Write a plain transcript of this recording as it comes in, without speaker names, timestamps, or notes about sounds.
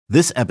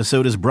This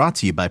episode is brought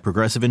to you by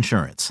Progressive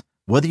Insurance.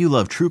 Whether you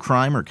love true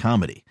crime or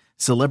comedy,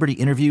 celebrity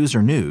interviews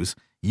or news,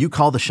 you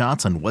call the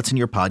shots on what's in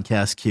your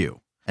podcast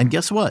queue. And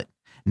guess what?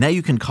 Now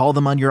you can call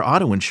them on your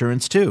auto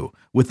insurance too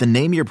with the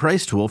Name Your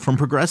Price tool from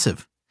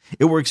Progressive.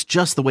 It works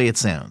just the way it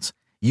sounds.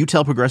 You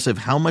tell Progressive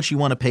how much you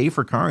want to pay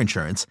for car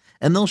insurance,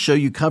 and they'll show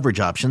you coverage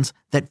options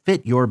that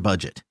fit your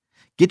budget.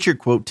 Get your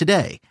quote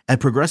today at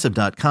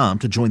Progressive.com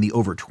to join the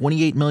over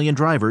 28 million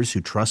drivers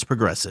who trust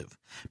Progressive.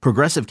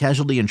 Progressive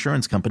Casualty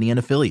Insurance Company and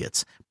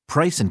Affiliates.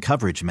 Price and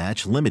coverage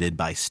match limited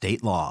by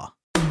state law.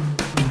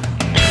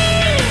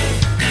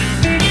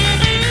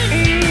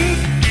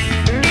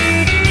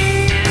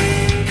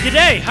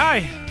 G'day,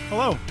 hi,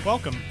 hello,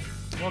 welcome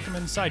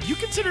inside. You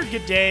consider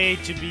good day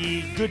to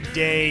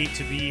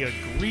be a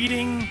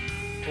greeting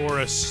or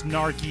a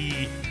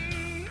snarky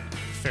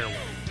farewell?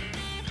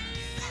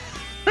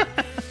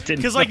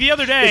 Because like the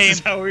other day, this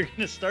is how we're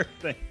gonna start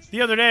things.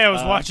 The other day, I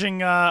was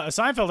watching a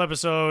Seinfeld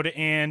episode,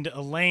 and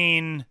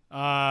Elaine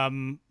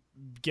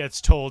gets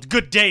told,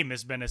 "Good day,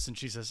 Miss Bennis," and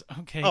she says,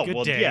 "Okay,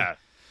 good day." Yeah.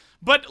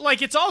 But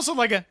like, it's also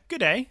like a good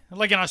day,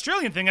 like an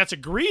Australian thing. That's a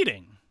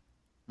greeting,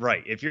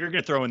 right? If you're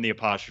gonna throw in the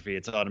apostrophe,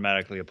 it's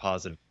automatically a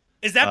positive.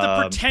 Is that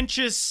the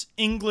pretentious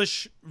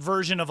English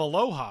version of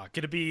aloha?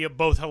 Could it be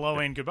both hello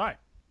and goodbye?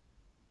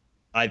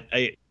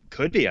 I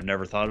could be. I've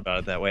never thought about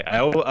it that way. I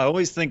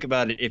always think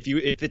about it. If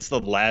it's the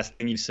last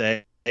thing you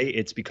say,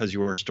 it's because you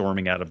were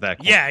storming out of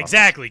that. Yeah,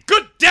 exactly.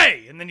 Good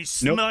day, and then you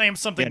slam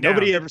something down.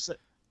 Nobody ever said.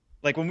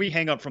 Like when we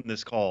hang up from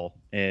this call,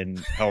 and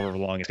however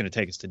long it's going to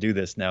take us to do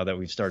this, now that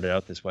we've started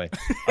out this way,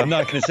 I'm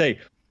not going to say,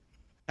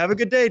 "Have a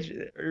good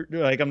day."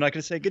 Like I'm not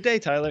going to say, "Good day,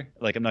 Tyler."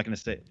 Like I'm not going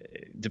to say,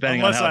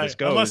 depending on how this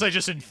goes. Unless I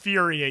just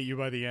infuriate you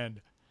by the end.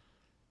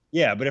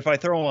 Yeah, but if I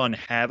throw on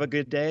 "have a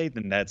good day,"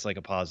 then that's like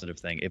a positive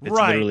thing. If it's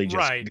literally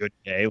just a good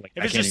day, like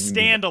if it's just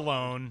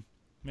standalone,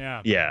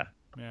 yeah.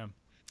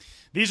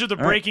 These are the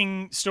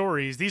breaking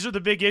stories. These are the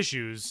big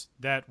issues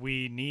that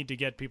we need to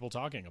get people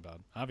talking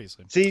about.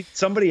 Obviously, see,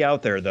 somebody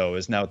out there though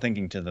is now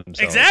thinking to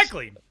themselves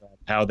exactly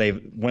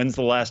when's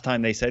the last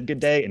time they said good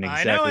day, and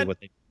exactly what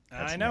they.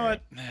 I know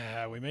it.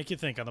 We make you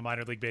think on the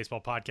Minor League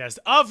Baseball podcast,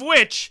 of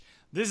which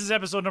this is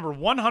episode number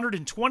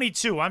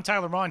 122. I'm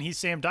Tyler Maughan. He's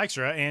Sam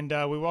Dykstra, and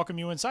we welcome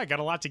you inside. Got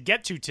a lot to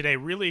get to today.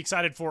 Really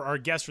excited for our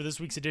guest for this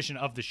week's edition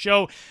of the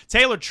show.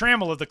 Taylor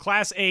Trammell of the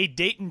Class A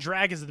Dayton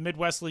Dragons of the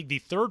Midwest League, the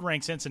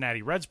third-ranked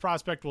Cincinnati Reds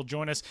prospect, will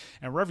join us.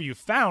 And wherever you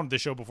found the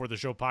Show Before the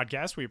Show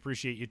podcast, we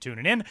appreciate you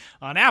tuning in.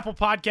 On Apple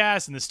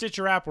Podcasts and the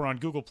Stitcher app, we're on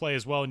Google Play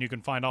as well, and you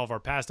can find all of our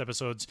past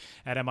episodes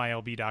at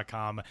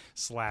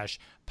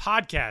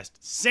milb.com/podcast.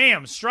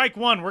 Sam, strike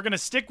one. We're going to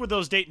stick with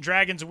those Dayton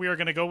Dragons. We are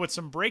going to go with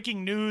some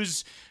breaking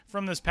news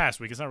from this past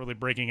week. It's not really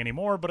breaking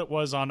anymore, but it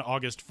was on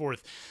August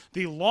 4th.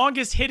 The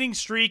longest hitting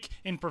streak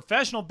in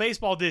professional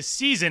baseball this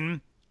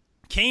season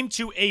came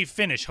to a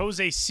finish.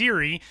 Jose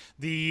Siri,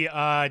 the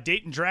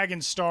Dayton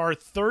Dragons star,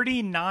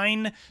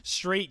 39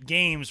 straight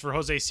games for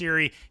Jose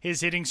Siri.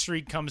 His hitting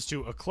streak comes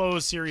to a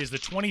close. Siri is the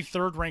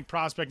 23rd ranked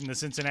prospect in the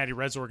Cincinnati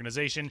Reds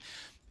organization.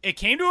 It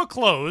came to a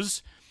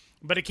close,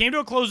 but it came to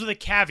a close with a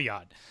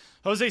caveat.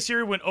 Jose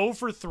Siri went 0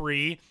 for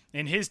 3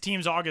 in his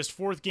team's August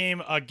 4th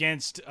game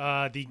against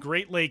the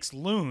Great Lakes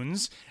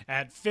Loons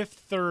at Fifth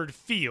Third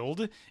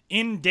Field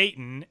in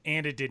Dayton,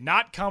 and it did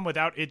not come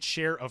without its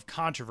share of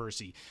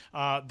controversy.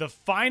 The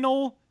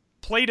final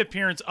plate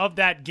appearance of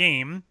that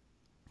game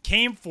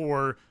came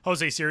for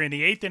Jose Siri in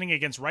the 8th inning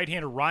against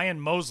right-hander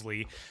Ryan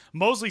Mosley.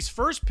 Mosley's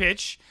first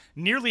pitch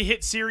nearly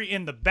hit Siri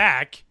in the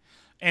back,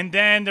 and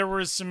then there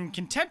was some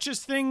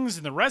contentious things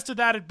in the rest of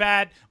that at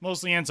bat.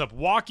 Mosley ends up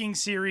walking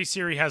Siri.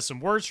 Siri has some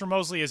words for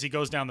Mosley as he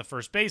goes down the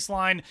first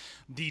baseline.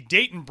 The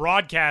Dayton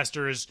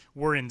broadcasters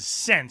were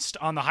incensed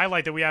on the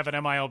highlight that we have at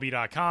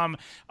MILB.com.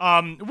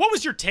 What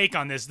was your take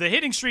on this? The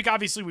hitting streak,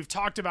 obviously, we've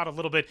talked about a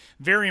little bit.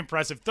 Very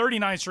impressive.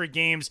 39 straight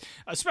games,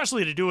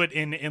 especially to do it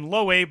in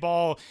low A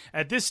ball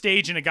at this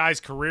stage in a guy's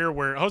career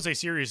where Jose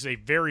Siri is a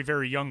very,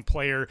 very young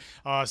player,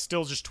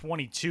 still just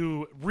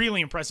 22.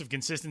 Really impressive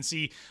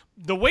consistency.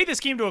 The way this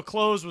came to a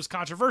close was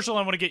controversial.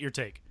 I want to get your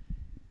take.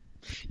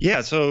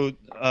 Yeah, so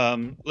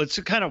let's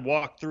kind of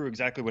walk through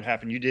exactly what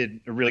happened. You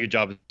did a really good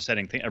job of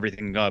setting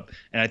everything up,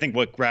 and I think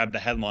what grabbed the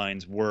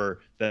headlines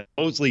were that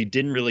Mosley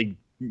didn't really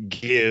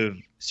give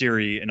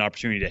Siri an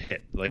opportunity to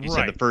hit. Like you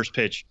said, the first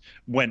pitch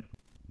went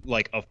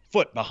like a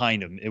foot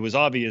behind him. It was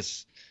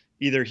obvious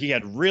either he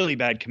had really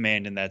bad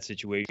command in that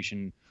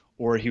situation,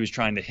 or he was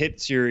trying to hit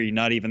Siri,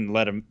 not even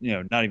let him,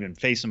 not even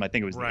face him. I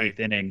think it was the 8th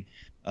inning.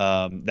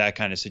 That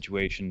kind of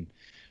situation,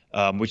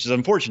 which is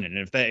unfortunate.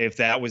 And if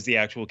that was the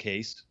actual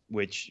case,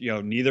 which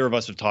neither of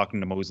us have talked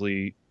to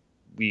Mosley,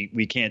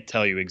 we can't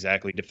tell you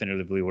exactly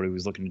definitively what he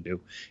was looking to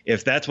do.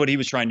 If that's what he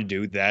was trying to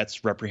do,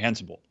 that's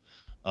reprehensible.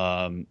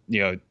 We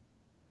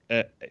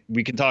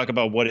can talk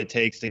about what it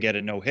takes to get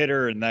a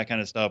no-hitter and that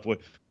kind of stuff,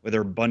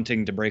 whether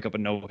bunting to break up a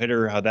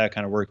no-hitter, how that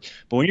kind of works.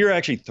 But when you're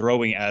actually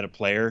throwing at a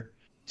player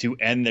to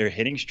end their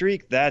hitting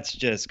streak, that's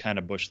just kind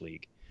of Bush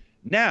League.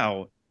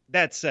 Now,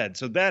 that said,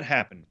 so that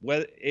happened.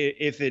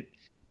 If it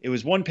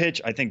was one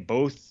pitch, I think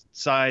both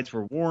sides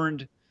were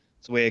warned.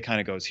 That's the way it kind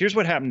of goes. Here's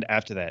what happened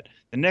after that.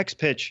 The next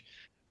pitch,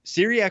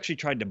 Siri actually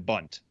tried to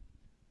bunt.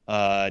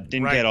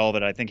 Didn't get all of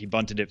it. I think he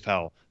bunted it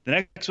foul. The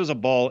next was a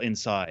ball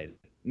inside.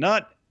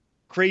 Not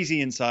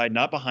crazy inside,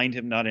 not behind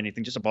him, not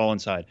anything, just a ball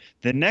inside.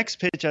 The next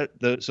pitch,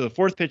 the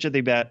fourth pitch at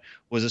the bat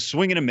was a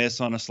swing and a miss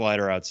on a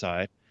slider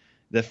outside.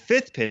 The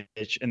fifth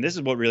pitch, and this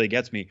is what really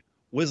gets me,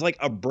 was like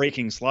a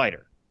breaking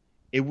slider.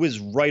 It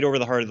was right over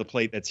the heart of the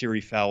plate that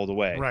Siri fouled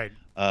away. Right.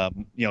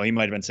 He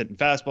might have been sitting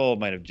fastball,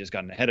 might have just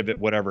gotten ahead of it,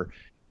 whatever.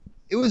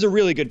 It was a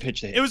really good pitch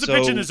to hit. It was a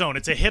pitch in the zone.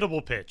 It's a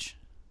hittable pitch.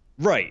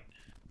 Right.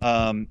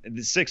 The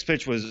sixth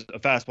pitch was a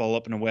fastball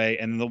up and away,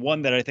 and the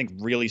one that I think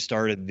really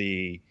started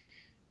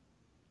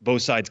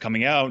both sides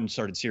coming out and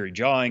started Siri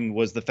jawing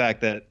was the fact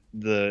that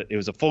it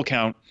was a full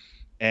count,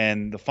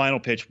 and the final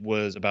pitch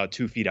was about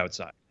 2 feet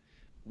outside.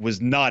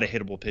 Was not a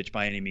hittable pitch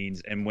by any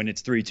means, and when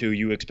it's 3-2,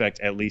 you expect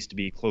at least to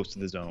be close to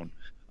the zone.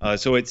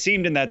 So it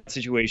seemed in that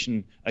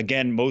situation,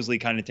 again, Mosley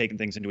kind of taking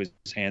things into his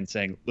hands,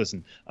 saying,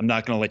 listen, I'm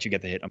not going to let you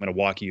get the hit. I'm going to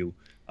walk you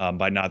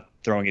by not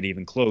throwing it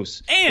even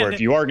close. And or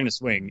if you are going to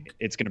swing,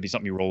 it's going to be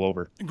something you roll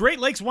over. Great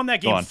Lakes won that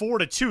game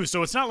 4-2,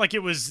 so it's not like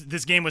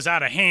this game was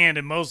out of hand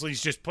and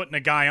Mosley's just putting a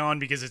guy on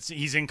because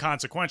he's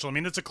inconsequential. I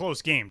mean, it's a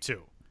close game,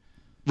 too.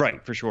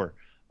 Right, for sure.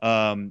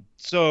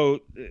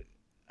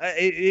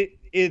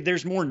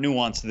 There's more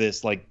nuance to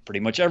this, like pretty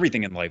much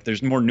everything in life.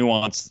 There's more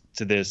nuance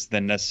to this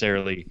than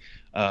necessarily,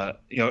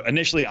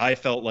 initially I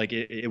felt like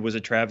it was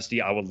a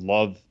travesty. I would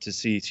love to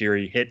see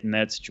Siri hit in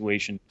that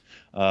situation.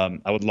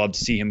 I would love to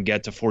see him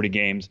get to 40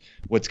 games.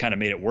 What's kind of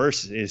made it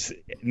worse is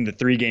in the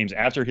 3 games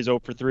after his 0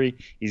 for 3,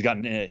 he's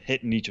gotten a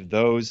hit in each of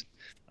those.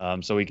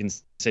 So we can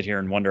sit here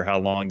and wonder how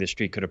long this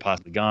streak could have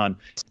possibly gone,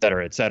 et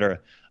cetera, et cetera.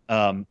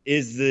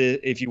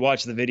 If you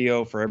watch the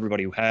video, for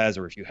everybody who has,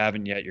 or if you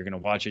haven't yet, you're going to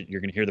watch it, you're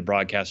going to hear the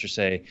broadcaster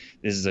say,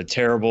 this is a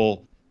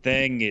terrible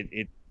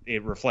thing.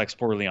 It reflects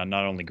poorly on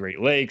not only Great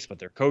Lakes, but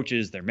their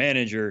coaches, their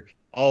manager,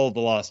 all of the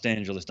Los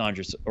Angeles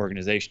Dodgers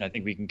organization. I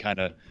think we can kind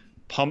of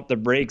pump the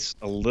brakes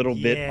a little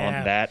bit on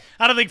that.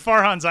 I don't think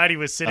Farhan Zaidi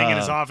was sitting in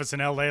his office in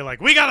LA like,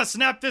 we got to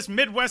snap this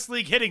Midwest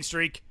League hitting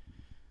streak.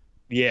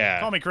 Yeah.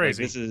 Call me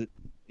crazy.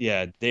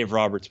 Dave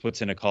Roberts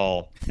puts in a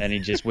call and he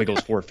just wiggles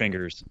 4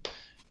 fingers.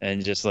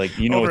 And just like,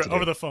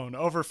 over the phone,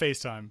 over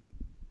FaceTime.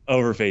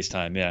 Over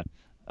FaceTime, yeah.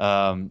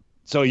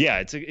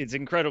 It's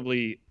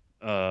incredibly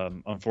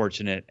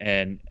unfortunate.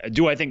 And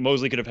do I think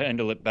Mosley could have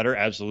handled it better?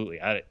 Absolutely.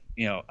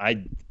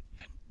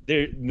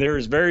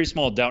 There's very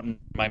small doubt in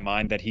my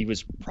mind that he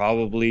was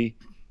probably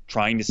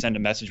trying to send a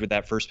message with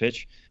that first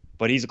pitch,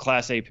 but he's a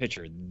Class A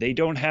pitcher. They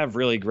don't have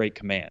really great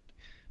command.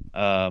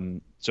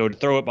 So to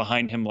throw it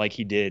behind him like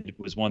he did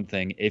was one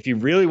thing. If he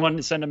really wanted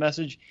to send a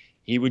message,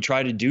 he would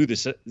try to do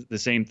the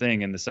same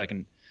thing in the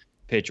second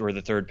pitch or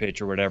the third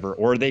pitch or whatever,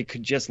 or they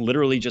could just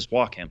literally just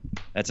walk him.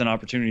 That's an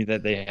opportunity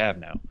that they have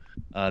now.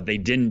 They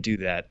didn't do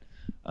that.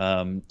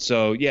 Does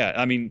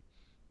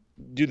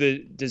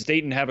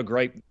Dayton have a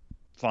gripe?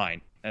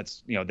 Fine.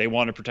 That's, they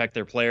want to protect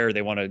their player.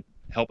 They want to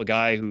help a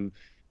guy who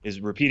is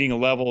repeating a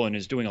level and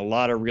is doing a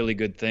lot of really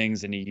good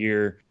things in a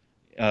year,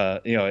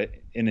 in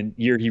a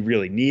year he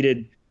really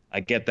needed.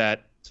 I get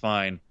that. It's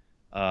fine.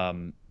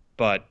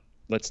 But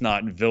let's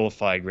not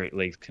vilify Great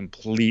Lakes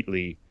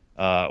completely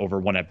over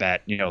one at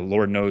bat.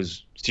 Lord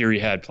knows Siri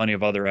had plenty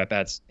of other at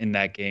bats in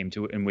that game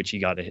in which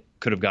he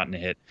could have gotten a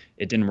hit.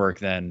 It didn't work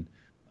then.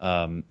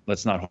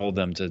 Let's not hold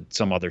them to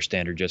some other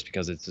standard just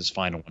because it's his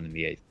final one in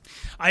the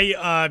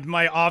 8th.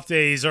 My off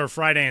days are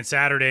Friday and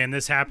Saturday, and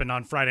this happened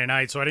on Friday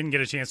night, so I didn't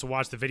get a chance to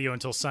watch the video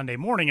until Sunday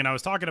morning, and I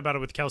was talking about it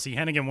with Kelsey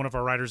Hennigan, one of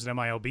our writers at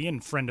MILB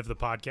and friend of the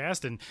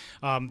podcast, and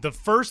the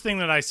first thing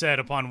that I said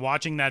upon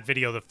watching that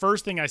video, the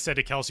first thing I said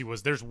to Kelsey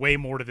was, there's way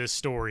more to this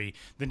story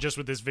than just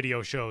what this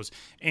video shows.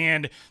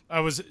 And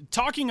I was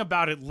talking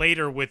about it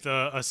later with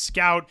a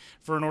scout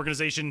for an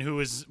organization who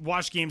has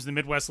watched games in the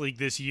Midwest League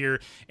this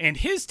year, and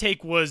his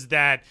take was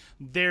that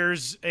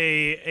there's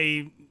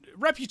a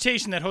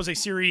reputation that Jose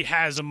Siri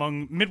has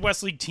among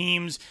Midwest League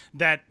teams,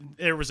 that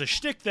there was a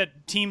shtick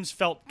that teams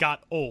felt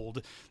got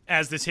old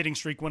as this hitting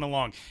streak went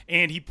along.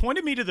 And he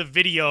pointed me to the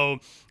video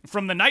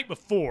from the night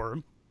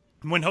before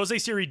when Jose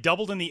Siri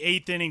doubled in the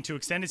 8th inning to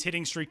extend his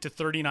hitting streak to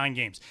 39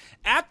 games.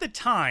 At the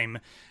time,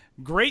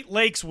 Great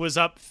Lakes was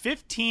up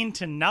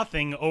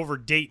 15-0 over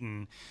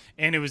Dayton,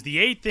 and it was the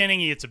 8th inning.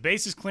 He hits a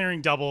bases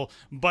clearing double,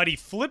 but he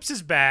flips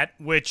his bat,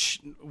 which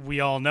we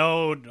all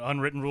know,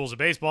 unwritten rules of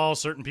baseball.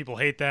 Certain people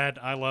hate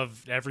that. I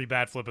love every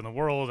bat flip in the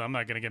world. I'm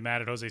not going to get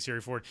mad at Jose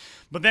Siri for it.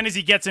 But then as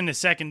he gets into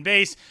second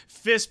base,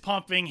 fist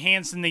pumping,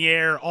 hands in the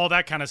air, all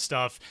that kind of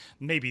stuff.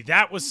 Maybe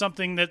that was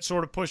something that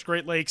sort of pushed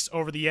Great Lakes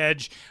over the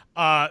edge.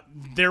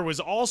 There was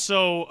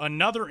also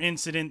another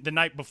incident the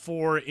night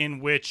before in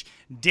which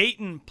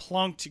Dayton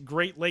plunked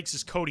Great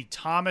Lakes' Cody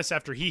Thomas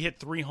after he hit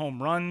 3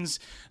 home runs.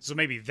 So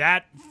maybe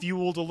that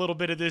fueled a little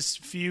bit of this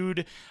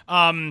feud.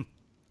 In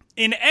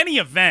any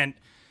event,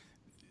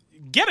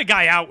 get a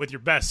guy out with your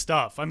best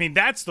stuff. I mean,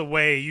 that's the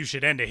way you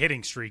should end a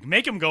hitting streak.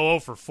 Make him go 0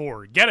 for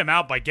 4. Get him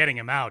out by getting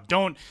him out.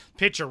 Don't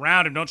pitch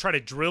around him. Don't try to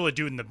drill a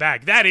dude in the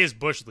back. That is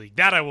Bush League.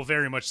 That I will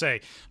very much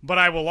say. But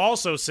I will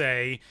also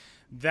say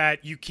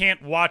that you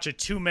can't watch a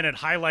 2-minute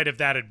highlight of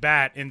that at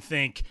bat and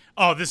think,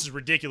 oh, this is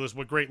ridiculous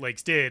what Great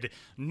Lakes did,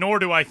 nor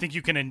do I think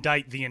you can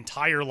indict the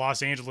entire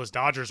Los Angeles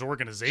Dodgers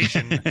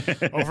organization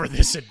over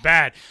this at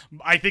bat.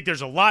 I think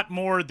there's a lot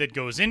more that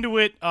goes into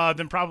it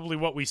than probably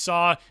what we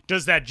saw.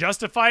 Does that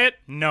justify it?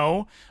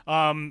 No.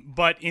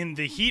 But in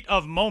the heat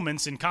of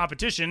moments in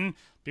competition,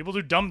 people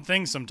do dumb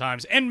things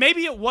sometimes. And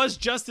maybe it was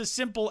just as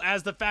simple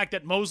as the fact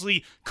that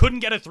Mosley couldn't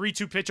get a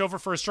 3-2 pitch over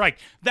for a strike.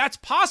 That's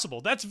possible.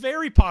 That's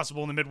very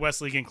possible in the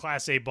Midwest League in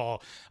Class A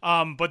ball.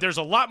 But there's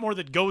a lot more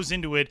that goes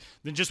into it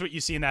than just what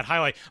you see in that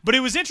highlight. But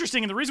it was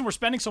interesting, and the reason we're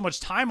spending so much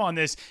time on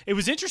this, it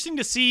was interesting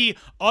to see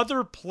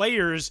other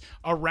players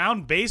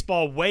around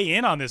baseball weigh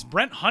in on this.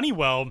 Brent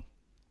Honeywell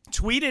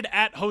tweeted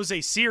at Jose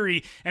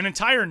Siri an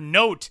entire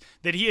note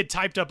that he had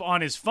typed up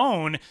on his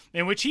phone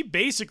in which he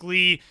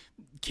basically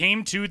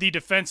came to the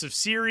defense of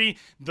Siri.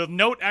 The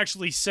note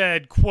actually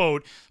said,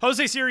 quote,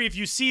 Jose Siri, if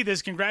you see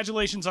this,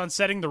 congratulations on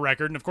setting the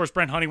record. And of course,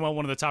 Brent Honeywell,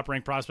 one of the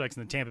top-ranked prospects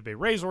in the Tampa Bay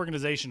Rays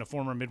organization, a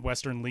former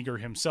Midwest leaguer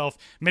himself.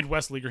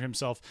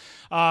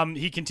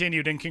 He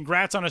continued, and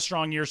congrats on a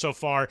strong year so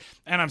far.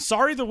 And I'm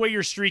sorry the way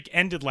your streak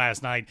ended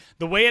last night.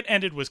 The way it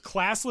ended was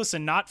classless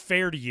and not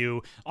fair to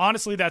you.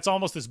 Honestly, that's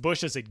almost as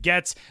Bush as it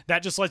gets.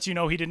 That just lets you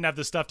know he didn't have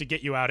the stuff to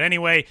get you out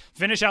anyway.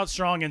 Finish out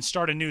strong and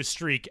start a new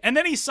streak. And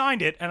then he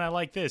signed it, and I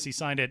like this. He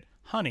signed it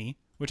Honey,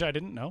 which I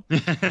didn't know.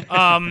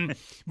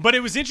 But it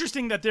was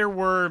interesting that there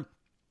were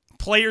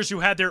players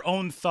who had their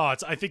own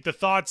thoughts. I think the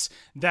thoughts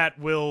that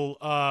will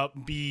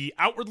be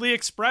outwardly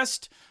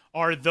expressed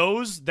are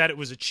those that it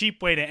was a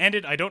cheap way to end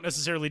it. I don't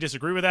necessarily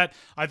disagree with that.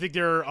 I think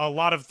there are a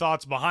lot of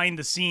thoughts behind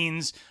the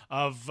scenes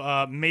of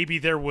maybe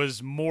there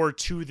was more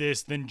to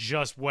this than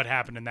just what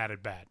happened in that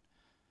at bat.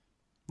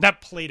 That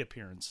plate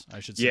appearance, I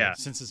should say,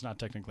 since it's not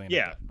technically an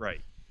at bat.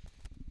 Right.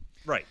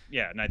 Right.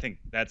 Yeah. And I think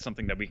that's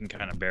something that we can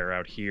kind of bear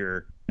out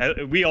here.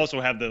 We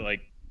also have the,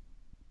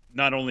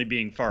 not only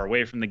being far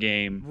away from the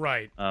game,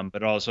 right,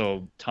 but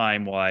also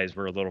time-wise,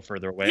 we're a little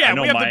further away. Yeah,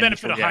 we have the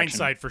benefit of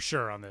hindsight for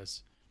sure on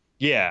this.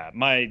 Yeah,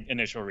 my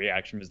initial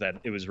reaction was that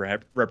it was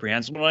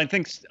reprehensible,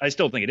 and I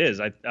still think it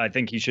is. I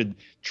think he should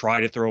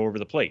try to throw over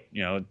the plate.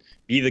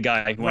 Be the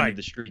guy who ended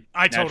the streak.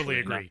 I totally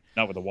agree.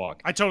 Not with a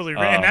walk. I totally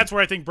agree, and that's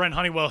where I think Brent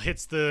Honeywell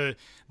hits the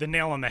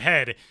nail on the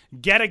head.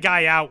 Get a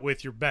guy out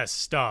with your best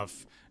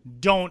stuff.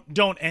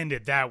 Don't end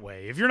it that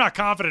way. If you're not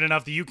confident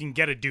enough that you can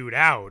get a dude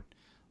out,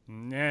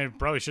 you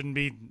probably shouldn't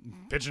be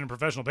pitching in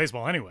professional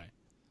baseball anyway.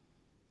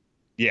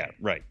 Yeah,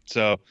 right.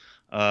 So,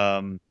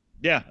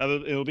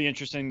 it'll be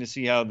interesting to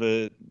see how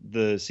the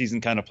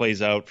season kind of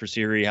plays out for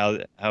Siri, how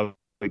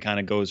it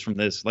kind of goes from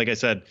this. Like I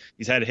said,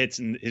 he's had hits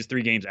in his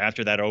 3 games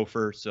after that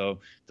offer, so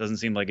it doesn't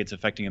seem like it's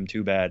affecting him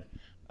too bad.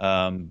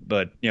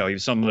 But he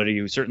was somebody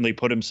who certainly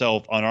put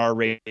himself on our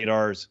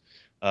radars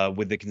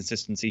with the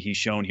consistency he's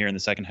shown here in the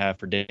second half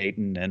for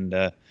Dayton. And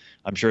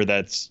I'm sure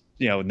that's,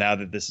 now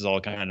that this is all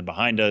kind of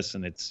behind us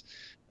and it's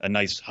a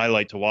nice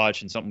highlight to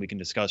watch and something we can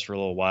discuss for a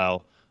little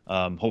while,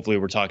 hopefully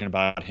we're talking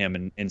about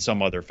him in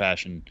some other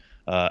fashion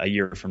a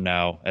year from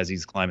now as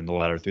he's climbing the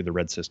ladder through the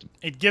Red system.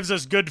 It gives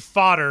us good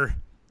fodder.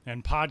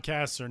 And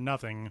podcasts are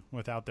nothing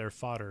without their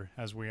fodder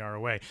as we are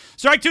away.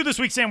 Strike 2 this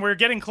week, Sam. We're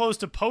getting close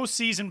to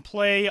postseason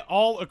play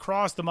all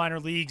across the minor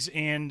leagues,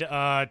 and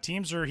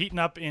teams are heating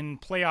up in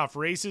playoff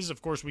races.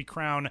 Of course, we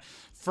crown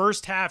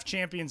first half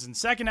champions and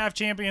second half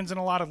champions in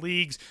a lot of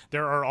leagues.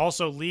 There are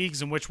also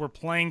leagues in which we're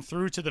playing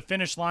through to the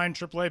finish line.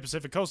 AAA,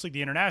 Pacific Coast League,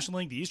 the International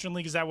League, the Eastern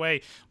League is that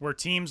way, where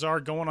teams are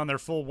going on their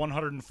full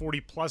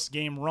 140-plus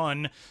game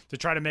run to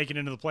try to make it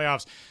into the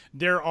playoffs.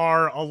 There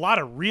are a lot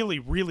of really,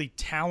 really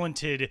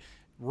talented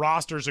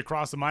rosters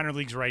across the minor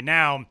leagues right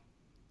now.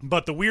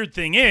 But the weird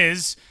thing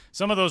is,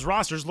 some of those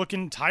rosters look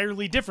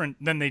entirely different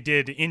than they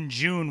did in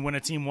June when a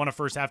team won a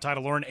first half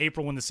title or in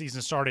April when the season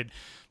started.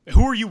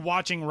 Who are you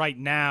watching right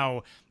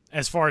now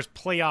as far as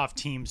playoff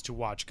teams to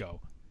watch go?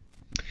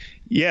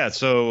 Yeah,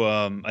 so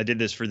I did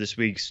this for this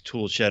week's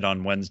Tool Shed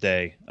on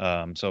Wednesday.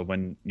 So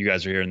when you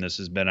guys are hearing this,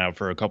 has been out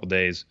for a couple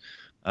days.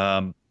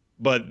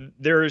 But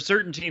there are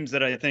certain teams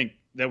that I think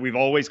that we've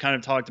always kind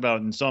of talked about,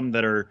 and some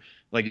that are,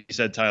 like you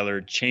said, Tyler,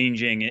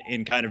 changing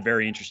in kind of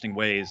very interesting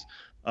ways.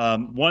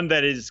 One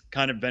that has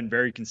kind of been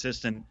very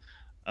consistent,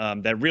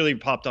 that really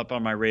popped up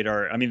on my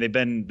radar. I mean, they've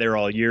been there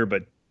all year,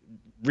 but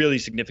really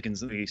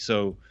significantly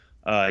so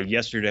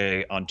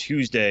yesterday on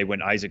Tuesday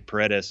when Isaac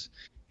Paredes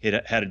had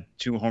a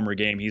 2-homer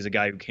game. He's a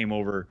guy who came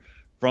over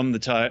from the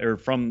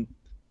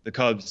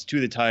Cubs to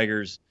the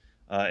Tigers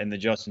in the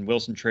Justin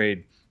Wilson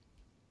trade,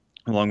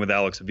 along with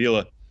Alex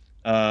Avila.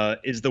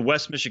 Is the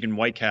West Michigan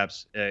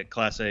Whitecaps at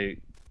Class A.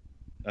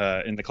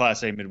 In the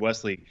Class A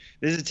Midwest League.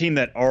 This is a team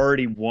that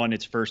already won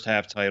its first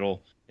half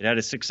title. It had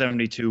a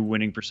 .672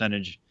 winning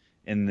percentage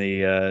in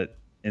that,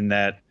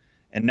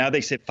 and now they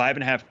sit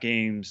 5.5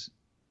 games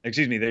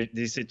excuse me,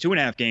 they sit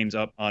 2.5 games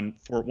up on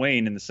Fort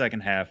Wayne in the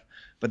second half,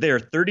 but they are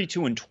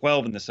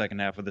 32-12 in the second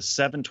half with a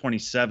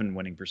 727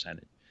 winning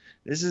percentage.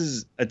 This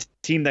is a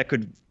team that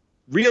could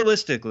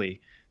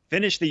realistically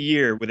finish the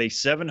year with a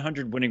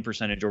 700 winning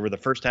percentage over the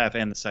first half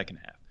and the second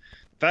half.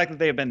 The fact that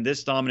they have been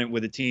this dominant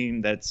with a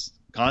team that's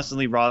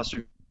constantly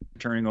roster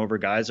turning over,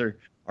 guys are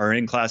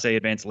in Class A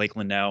Advanced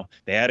Lakeland now.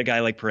 They had a guy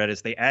like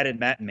Paredes. They added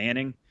Matt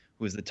Manning,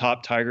 who was the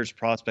top Tigers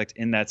prospect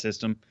in that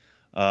system.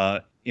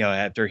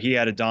 After he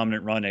had a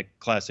dominant run at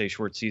Class A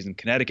short season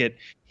Connecticut,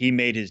 he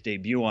made his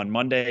debut on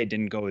Monday.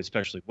 Didn't go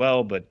especially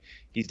well, but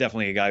he's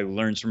definitely a guy who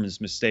learns from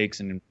his mistakes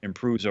and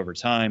improves over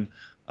time.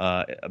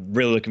 I'm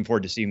really looking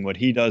forward to seeing what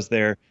he does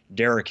there.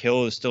 Derek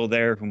Hill is still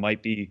there, who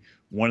might be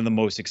one of the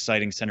most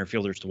exciting center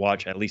fielders to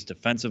watch, at least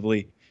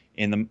defensively,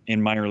 in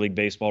minor league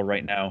baseball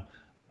right now.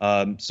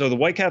 So the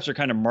Whitecaps are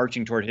kind of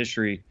marching toward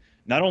history.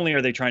 Not only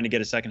are they trying to get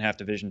a second half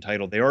division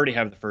title, they already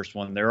have the first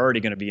one. They're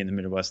already going to be in the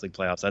Midwest League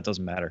playoffs. That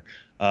doesn't matter.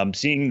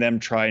 Seeing them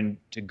trying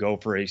to go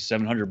for a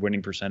 700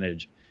 winning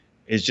percentage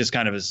is just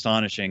kind of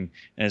astonishing,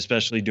 and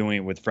especially doing it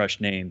with fresh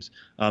names.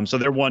 So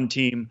they're one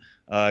team.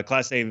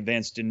 Class A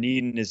Advanced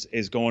Dunedin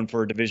is going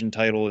for a division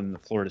title in the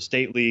Florida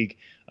State League.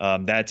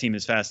 That team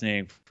is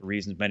fascinating for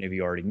reasons many of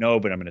you already know,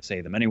 but I'm going to say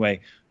them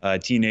anyway.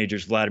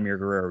 Teenagers Vladimir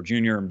Guerrero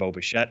Jr. and Bo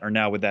Bichette are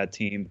now with that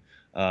team.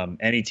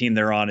 Any team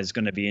they're on is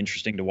going to be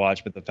interesting to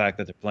watch, but the fact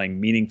that they're playing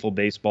meaningful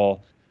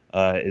baseball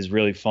is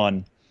really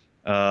fun.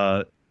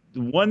 The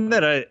one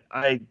that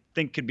I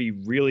think could be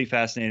really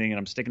fascinating, and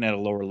I'm sticking at a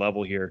lower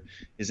level here,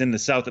 is in the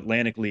South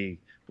Atlantic League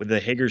with the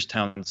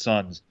Hagerstown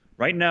Suns.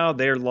 Right now,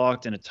 they're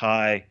locked in a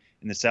tie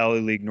in the Sally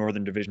League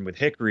Northern Division with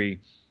Hickory.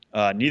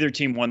 Neither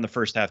team won the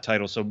first half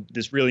title, so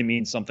this really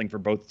means something for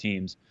both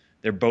teams.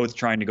 They're both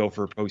trying to go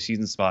for a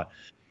postseason spot.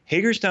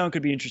 Hagerstown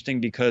could be interesting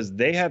because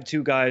they have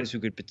two guys who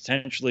could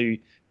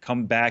potentially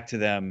come back to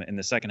them in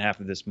the second half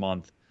of this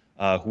month,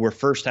 who are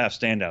first half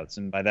standouts.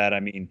 And by that, I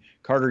mean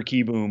Carter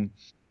Keyboom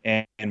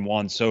and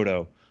Juan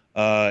Soto.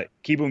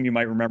 Keyboom, you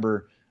might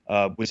remember,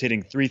 was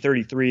hitting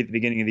 .333 at the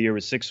beginning of the year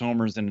with 6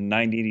 homers and a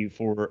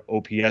 .984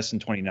 OPS in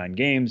 29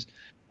 games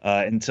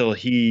until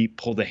he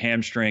pulled a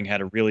hamstring, had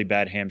a really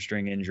bad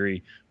hamstring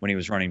injury when he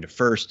was running to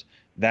first.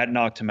 That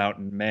knocked him out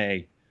in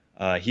May.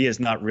 He has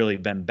not really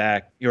been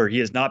back, or he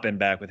has not been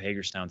back with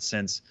Hagerstown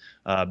since,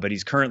 but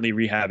he's currently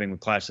rehabbing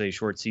with Class A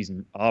short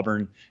season.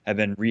 Auburn have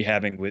been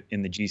rehabbing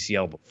in the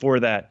GCL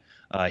before that.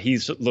 He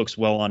looks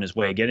well on his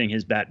way. Getting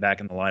his bat back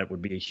in the lineup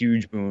would be a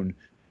huge boon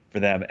for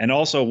them. And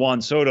also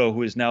Juan Soto,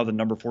 who is now the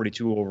number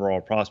 42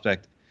 overall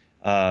prospect,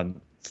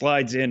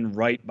 slides in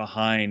right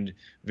behind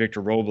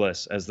Victor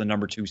Robles as the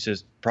number 2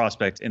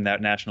 prospect in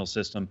that national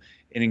system.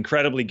 An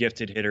incredibly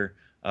gifted hitter.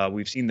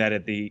 We've seen that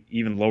at the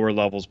even lower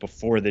levels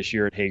before this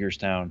year at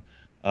Hagerstown.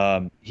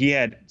 He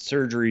had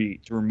surgery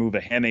to remove a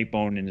hamate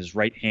bone in his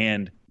right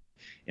hand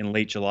in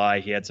late July.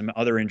 He had some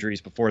other injuries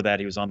before that.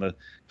 He was on the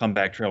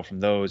comeback trail from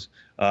those.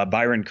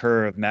 Byron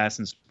Kerr of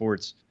Masson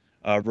Sports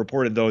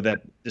reported, though,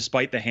 that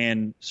despite the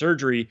hand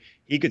surgery,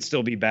 he could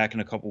still be back in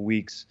a couple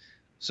weeks.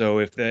 So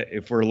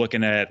if we're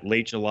looking at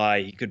late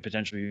July, he could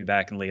potentially be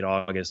back in late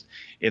August.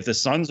 If the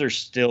Suns are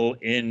still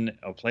in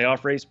a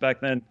playoff race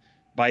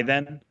by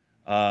then,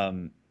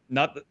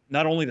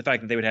 not only the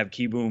fact that they would have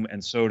Keyboom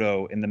and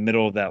Soto in the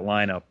middle of that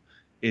lineup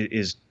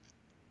is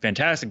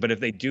fantastic, but if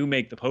they do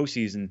make the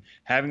postseason,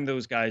 having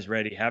those guys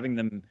ready, having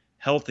them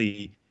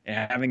healthy,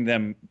 and having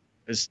them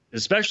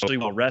especially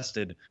well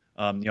rested,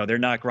 they're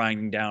not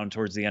grinding down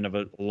towards the end of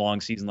a long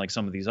season like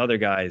some of these other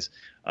guys,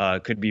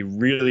 could be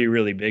really,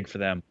 really big for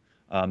them.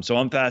 So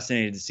I'm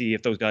fascinated to see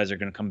if those guys are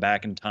going to come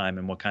back in time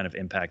and what kind of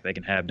impact they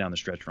can have down the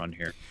stretch run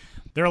here.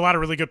 There are a lot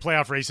of really good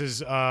playoff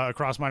races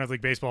across minor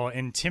league baseball,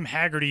 and Tim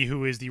Haggerty,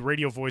 who is the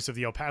radio voice of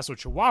the El Paso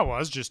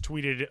Chihuahuas, just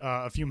tweeted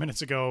a few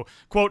minutes ago,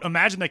 quote,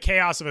 "Imagine the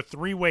chaos of a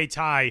 3-way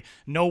tie,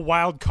 no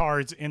wild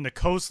cards in the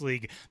Coast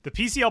League. The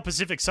PCL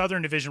Pacific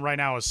Southern Division right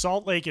now is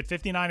Salt Lake at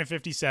 59 and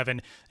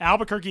 57,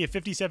 Albuquerque at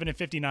 57 and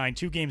 59,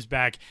 2 games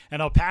back, and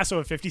El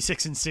Paso at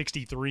 56 and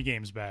 60, 3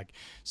 games back."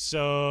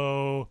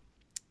 So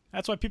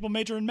that's why people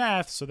major in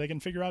math, so they can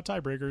figure out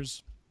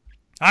tiebreakers.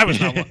 I was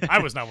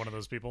not one of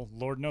those people,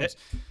 Lord knows.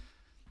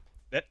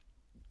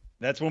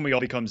 That's when we all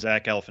become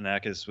Zach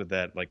Galifianakis with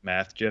that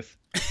math gif.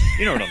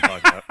 You know what I'm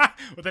talking about.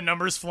 With the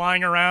numbers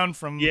flying around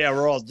from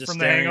we're all just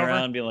staring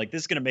around being like,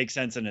 this is going to make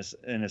sense in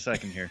a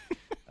second here.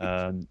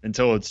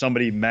 Until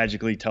somebody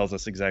magically tells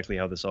us exactly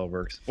how this all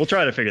works. We'll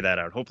try to figure that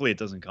out. Hopefully it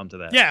doesn't come to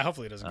that. Yeah,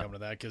 hopefully it doesn't come to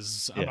that,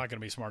 because I'm not going to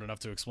be smart enough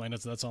to explain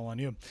it, so that's all on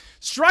you.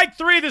 Strike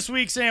 3 this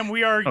week, Sam.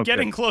 We are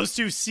getting close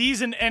to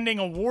season-ending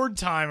award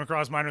time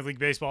across minor league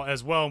baseball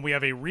as well, and we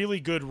have a really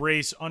good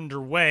race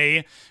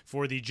underway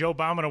for the Joe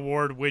Bauman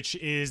Award, which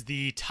is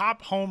the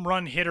top home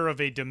run hitter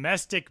of a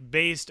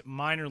domestic-based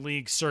minor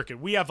league circuit.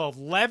 We have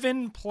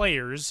 11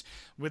 players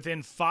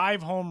within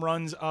 5 home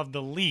runs of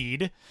the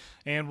lead,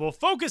 and we'll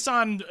focus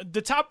on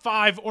the top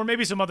 5 or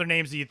maybe some other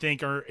names that you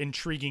think are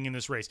intriguing in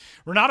this race.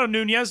 Renato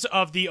Nunez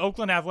of the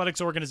Oakland Athletics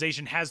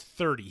organization has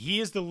 30. He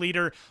is the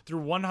leader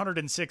through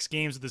 106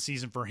 games of the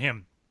season for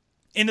him.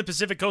 In the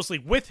Pacific Coast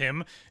League with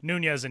him,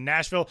 Nunez in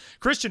Nashville.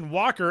 Christian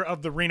Walker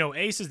of the Reno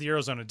Aces, the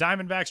Arizona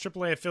Diamondbacks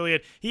AAA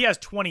affiliate, he has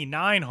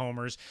 29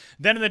 homers.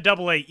 Then in the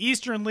AA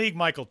Eastern League,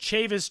 Michael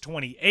Chavis,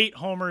 28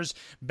 homers.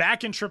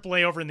 Back in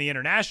AAA over in the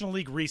International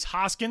League, Rhys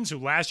Hoskins, who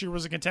last year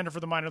was a contender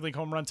for the minor league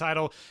home run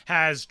title,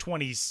 has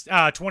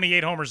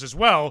 28 homers as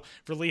well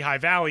for Lehigh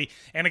Valley.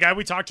 And a guy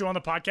we talked to on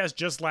the podcast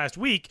just last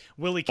week,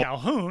 Willie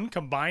Calhoun,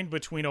 combined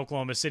between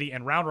Oklahoma City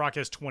and Round Rock,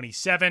 has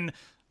 27.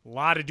 A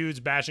lot of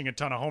dudes bashing a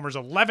ton of homers.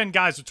 11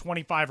 guys with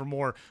 25 or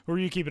more. Who are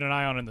you keeping an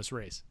eye on in this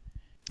race?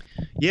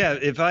 Yeah,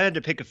 if I had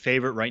to pick a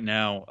favorite right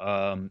now,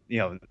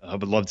 I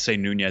would love to say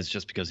Nunez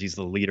just because he's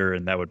the leader,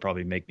 and that would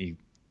probably make me.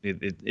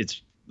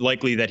 It's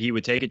likely that he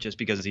would take it just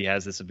because he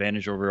has this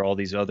advantage over all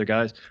these other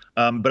guys.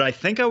 But I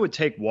think I would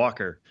take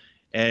Walker,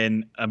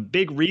 and a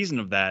big reason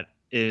of that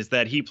is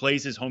that he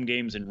plays his home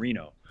games in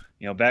Reno.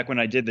 Back when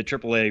I did the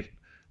AAA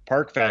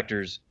park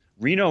factors,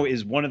 Reno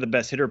is one of the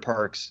best hitter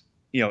parks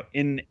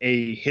in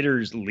a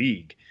hitters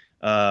league,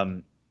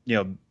 for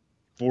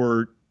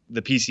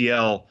the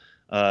PCL,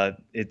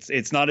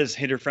 it's not as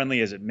hitter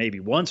friendly as it maybe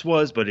once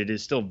was, but it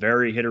is still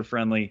very hitter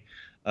friendly.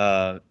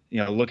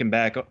 Looking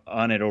back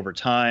on it over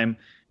time,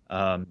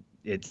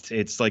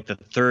 it's like the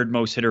third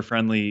most hitter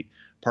friendly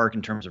park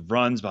in terms of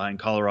runs behind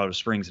Colorado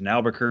Springs and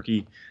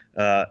Albuquerque.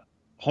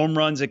 Home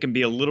runs, it can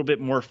be a little bit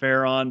more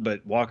fair on,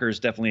 but Walker is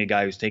definitely a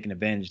guy who's taken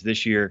advantage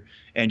this year.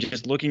 And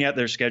just looking at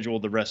their schedule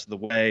the rest of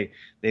the way,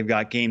 they've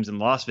got games in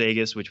Las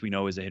Vegas, which we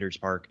know is a hitter's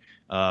park.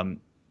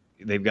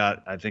 They've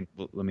got, I think,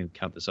 let me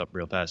count this up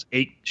real fast,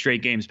 8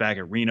 straight games back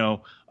at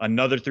Reno,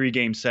 another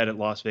 3-game set at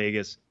Las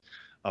Vegas,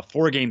 a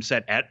 4-game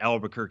set at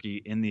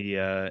Albuquerque in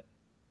the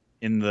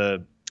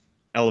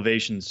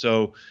elevation.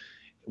 So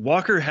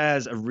Walker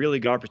has a really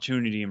good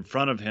opportunity in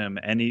front of him,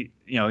 and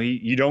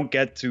you don't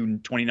get to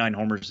 29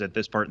 homers at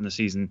this part in the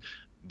season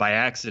by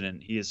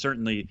accident. He has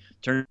certainly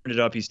turned it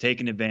up. He's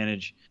taken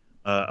advantage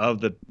of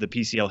the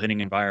PCL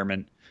hitting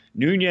environment.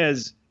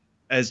 Nunez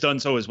has done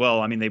so as well.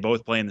 I mean, they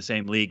both play in the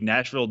same league.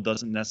 Nashville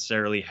doesn't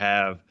necessarily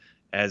have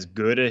as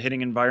good a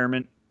hitting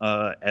environment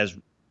as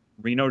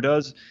Reno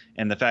does,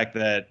 and the fact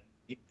that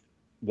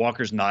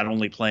Walker's not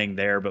only playing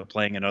there, but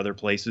playing in other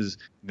places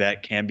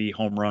that can be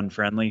home run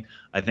friendly,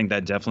 I think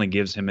that definitely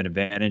gives him an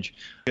advantage.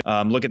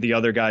 Look at the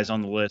other guys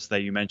on the list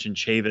that you mentioned,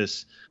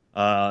 Chavis.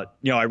 I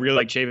really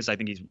like Chavis. I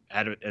think he's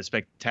had a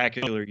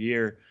spectacular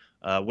year.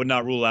 Would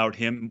not rule out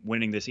him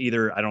winning this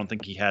either. I don't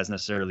think he has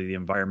necessarily the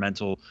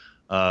environmental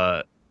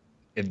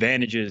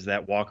advantages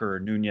that Walker or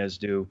Nunez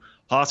do.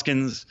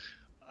 Hoskins,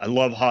 I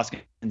love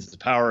Hoskins'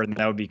 power, and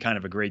that would be kind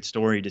of a great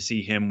story to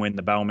see him win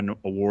the Bauman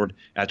Award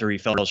after he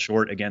fell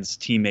short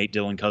against teammate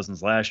Dylan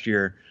Cousins last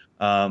year.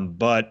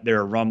 But there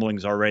are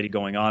rumblings already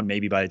going on.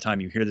 Maybe by the time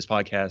you hear this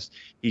podcast,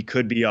 he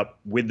could be up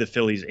with the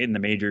Phillies in the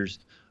majors.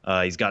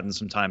 He's gotten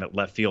some time at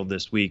left field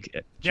this week.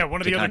 Yeah,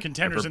 one of the other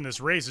contenders in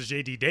this race is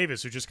J.D.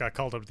 Davis, who just got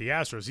called up to the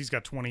Astros. He's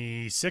got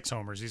 26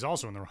 homers. He's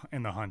also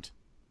in the hunt.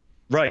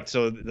 Right.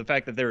 So the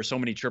fact that there are so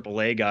many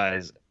AAA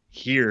guys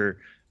here,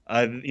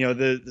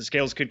 the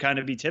scales could kind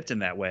of be tipped in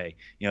that way.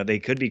 They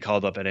could be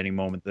called up at any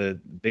moment. The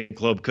big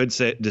club could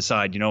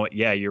decide,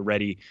 you're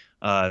ready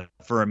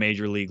for a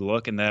major league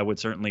look, and that would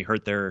certainly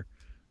hurt their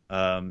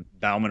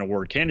Bauman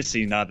Award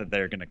candidacy. Not that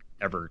they're going to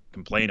ever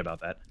complain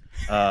about that.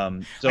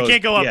 So I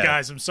can't go up,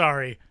 guys. I'm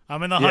sorry.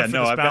 I'm in the hunt for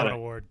this Bauman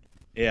Award.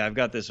 Yeah, I've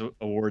got this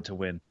award to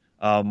win.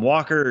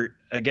 Walker,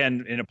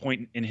 again, in a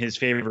point in his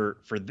favor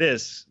for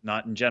this,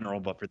 not in general,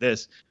 but for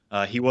this,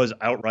 he was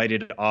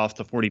outrighted off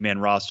the 40-man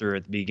roster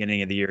at the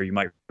beginning of the year. You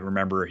might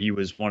remember he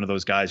was one of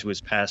those guys who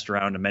was passed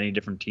around to many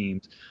different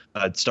teams.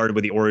 Started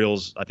with the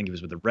Orioles. I think he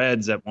was with the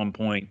Reds at one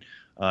point.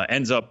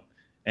 Ends up,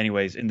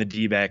 anyways, in the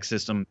D-back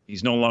system.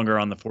 He's no longer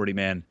on the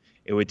 40-man.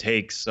 It would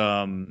take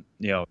some,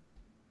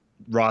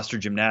 roster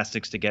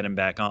gymnastics to get him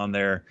back on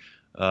there.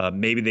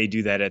 Maybe they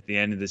do that at the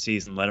end of the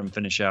season, let him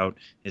finish out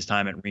his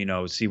time at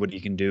Reno, see what he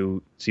can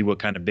do, see what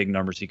kind of big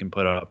numbers he can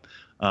put up.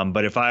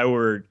 But if I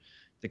were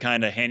to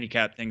kind of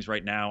handicap things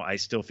right now, I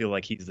still feel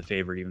like he's the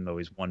favorite, even though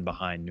he's one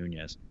behind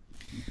Nunez.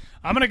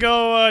 I'm going to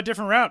go a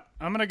different route.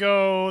 I'm going to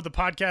go the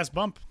podcast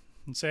bump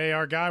and say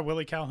our guy,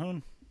 Willie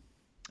Calhoun.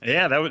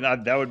 Yeah,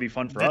 that would be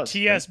fun for us.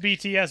 The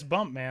TSBTS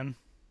bump, man.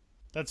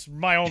 That's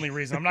my only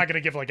reason. I'm not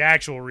going to give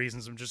actual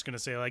reasons. I'm just going to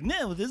say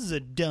no, this is a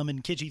dumb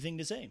and kitschy thing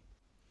to say.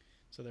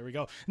 So there we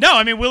go. No,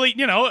 I mean, Willie,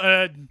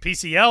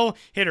 PCL,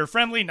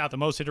 hitter-friendly, not the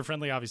most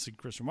hitter-friendly. Obviously,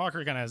 Christian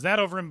Walker kind of has that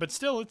over him, but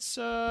still, it's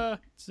a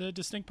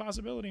distinct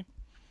possibility.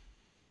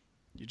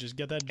 You just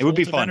get that jolt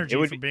of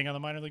energy from being on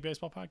the Minor League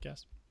Baseball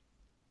podcast.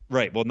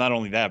 Right. Well, not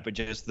only that, but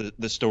just the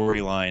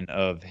storyline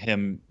of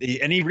him.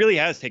 And he really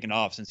has taken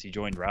off since he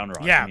joined Round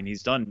Rock. Yeah. I mean,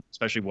 he's done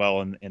especially well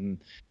in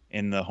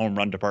the home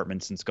run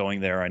department since going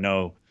there. I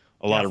know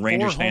a lot of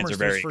Rangers fans are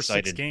very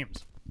excited. 6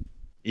 games.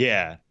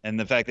 Yeah, and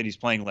the fact that he's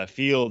playing left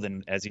field,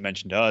 and as he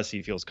mentioned to us,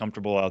 he feels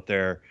comfortable out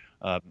there.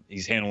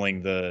 He's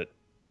handling the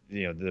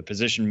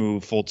position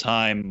move full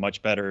time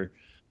much better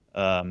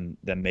than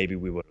maybe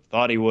we would have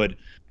thought he would.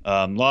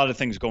 A lot of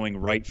things going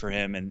right for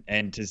him,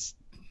 and to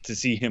to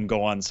see him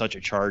go on such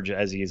a charge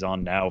as he is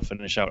on now,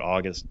 finish out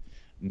August,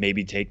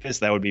 maybe take this,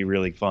 that would be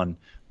really fun.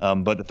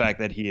 But the fact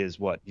that he's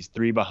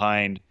 3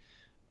 behind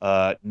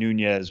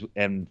Nunez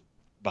and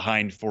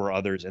behind 4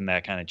 others in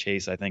that kind of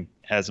chase, I think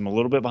has him a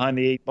little bit behind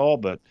the 8 ball.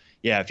 But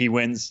yeah, if he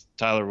wins,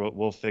 Tyler,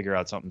 we'll figure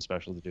out something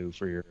special to do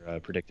for your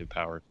predictive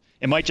power.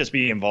 It might just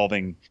be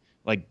involving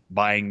like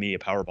buying me a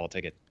Powerball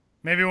ticket.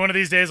 Maybe one of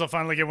these days I'll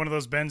finally get one of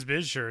those Ben's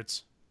Biz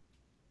shirts.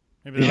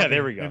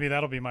 There we go. Maybe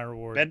that'll be my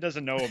reward. Ben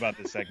doesn't know about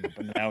this segment,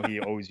 but now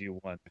he owes you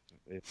one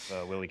if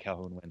Willie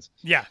Calhoun wins.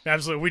 Yeah,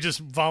 absolutely. We just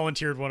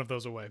volunteered one of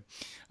those away.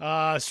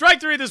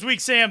 Strike 3 this week,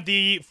 Sam.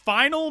 The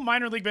final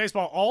minor league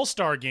baseball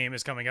all-star game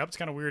is coming up. It's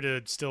kind of weird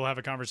to still have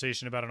a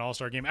conversation about an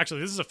all-star game.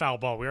 Actually, this is a foul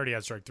ball. We already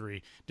had strike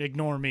 3.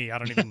 Ignore me. I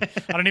don't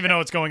even know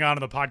what's going on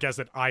in the podcast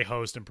that I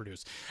host and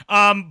produce.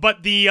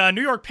 But the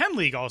New York Penn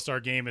League all-star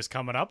game is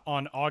coming up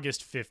on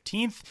August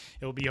 15th.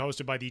 It will be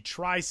hosted by the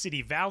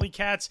Tri-City Valley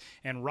Cats,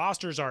 and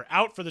rosters are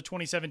out for the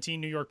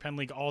 2017 New York Penn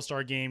League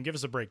all-star game. Give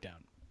us a breakdown.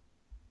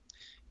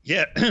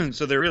 Yeah,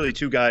 so there are really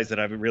 2 guys that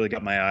I've really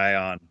got my eye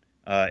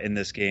on in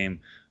this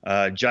game.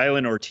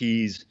 Jylan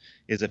Ortiz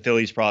is a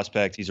Phillies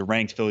prospect. He's a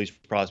ranked Phillies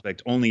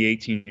prospect, only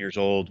 18 years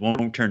old,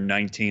 won't turn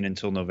 19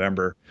 until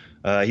November.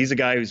 He's a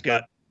guy who's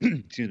got,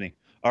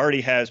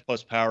 already has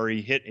plus power.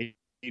 He hit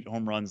 8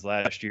 home runs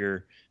last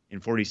year in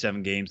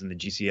 47 games in the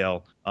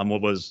GCL,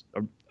 what was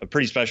a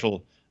pretty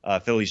special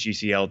Phillies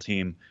GCL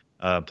team.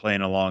 Playing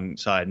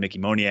alongside Mickey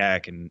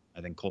Moniak, and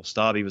I think Cole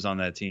Staubbe was on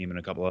that team, and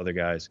a couple other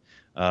guys.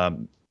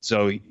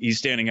 So he's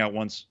standing out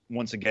once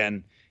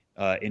again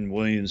in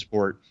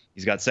Williamsport.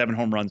 He's got 7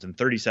 home runs in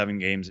 37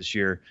 games this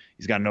year.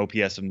 He's got an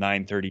OPS of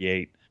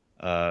 938.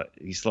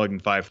 He's slugging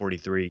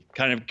 543,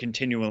 kind of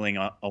continuing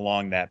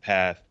along that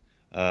path.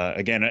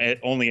 Again,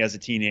 only as a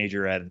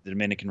teenager at the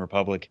Dominican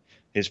Republic.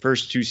 His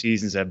first 2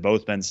 seasons have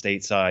both been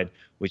stateside,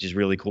 which is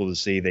really cool to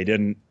see. They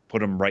didn't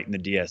put him right in the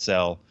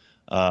DSL.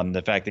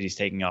 The fact that he's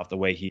taking off the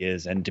way he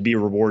is, and to be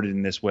rewarded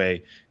in this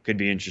way could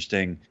be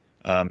interesting,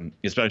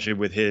 especially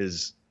with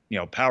his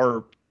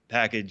power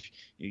package.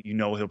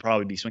 He'll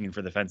probably be swinging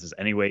for the fences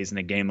anyways in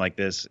a game like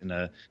this, in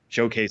a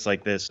showcase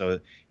like this. So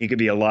he could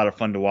be a lot of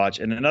fun to watch.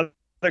 And another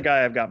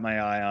guy I've got my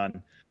eye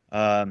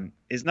on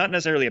is not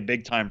necessarily a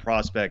big time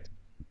prospect.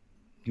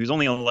 He was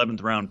only an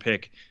 11th round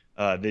pick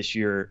this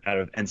year out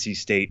of NC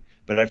State,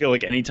 but I feel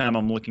like anytime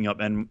I'm looking up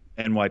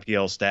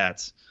NYPL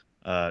stats,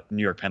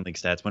 New York Penn League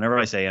stats. Whenever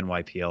I say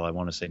NYPL, I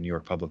want to say New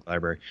York Public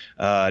Library.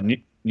 New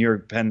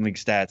York Penn League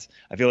stats.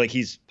 I feel like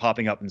he's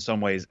popping up in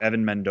some ways.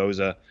 Evan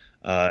Mendoza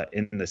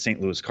in the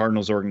St. Louis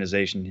Cardinals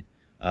organization.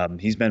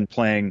 He's been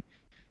playing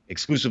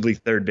exclusively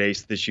third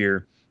base this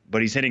year,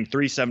 but he's hitting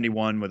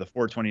 .371 with a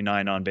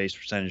 .429 on base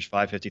percentage,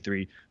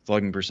 .553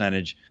 slugging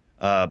percentage.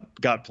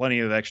 Got plenty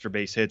of extra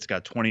base hits,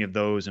 got 20 of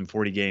those in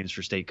 40 games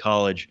for State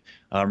College.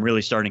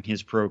 Really starting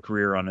his pro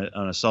career on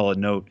a solid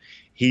note.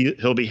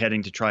 He'll be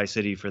heading to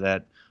Tri-City for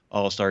that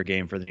all-star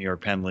game for the New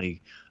York Penn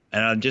League.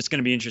 And I'm just going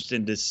to be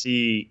interested to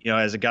see,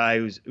 as a guy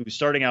who's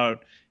starting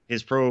out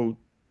his pro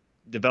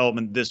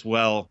development this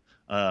well,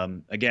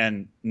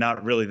 again,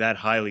 not really that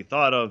highly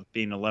thought of,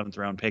 being an 11th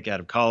round pick out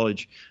of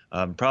college,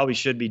 probably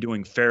should be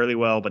doing fairly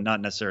well, but not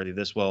necessarily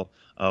this well.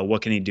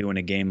 What can he do in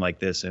a game like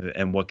this,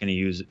 and what can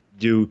he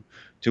do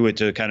to it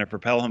to kind of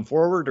propel him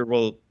forward? Or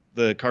will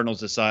the Cardinals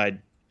decide,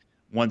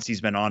 once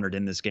he's been honored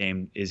in this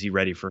game, is he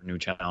ready for a new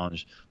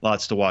challenge?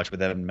 Lots to watch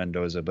with Evan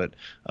Mendoza, but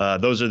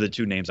those are the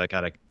 2 names I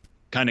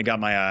kind of got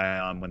my eye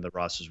on when the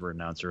rosters were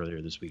announced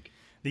earlier this week.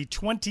 The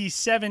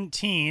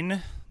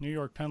 2017 New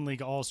York Penn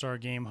League All-Star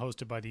Game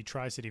hosted by the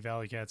Tri-City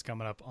Valley Cats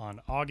coming up on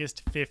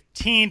August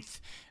 15th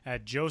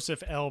at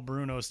Joseph L.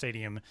 Bruno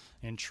Stadium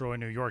in Troy,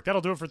 New York.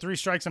 That'll do it for 3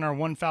 strikes and our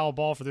 1 foul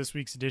ball for this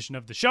week's edition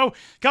of the show.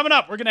 Coming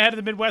up, we're going to head to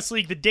the Midwest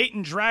League, the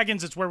Dayton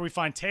Dragons. It's where we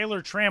find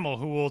Taylor Trammell,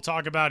 who will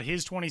talk about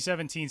his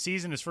 2017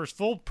 season, his first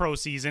full pro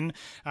season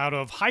out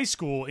of high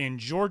school in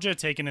Georgia,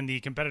 taken in the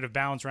competitive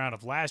balance round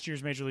of last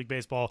year's Major League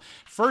Baseball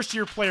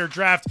first-year player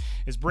draft,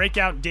 his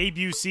breakout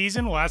debut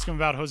season. We'll ask him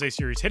about Jose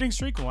Siri's hitting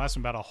streak. We'll ask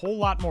him about a whole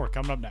lot more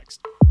coming up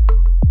next.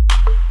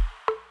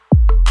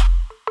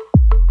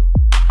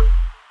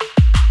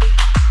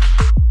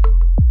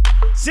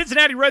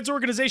 Cincinnati Reds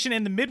organization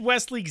and the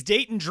Midwest League's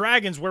Dayton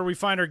Dragons, where we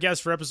find our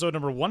guest for episode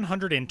number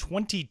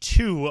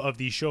 122 of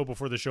the Show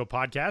Before the Show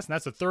podcast. And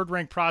that's the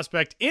 3rd-ranked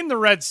prospect in the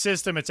Reds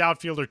system. It's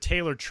outfielder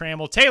Taylor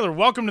Trammell. Taylor,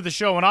 welcome to the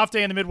show. An off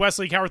day in the Midwest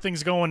League. How are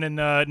things going in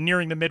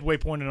nearing the midway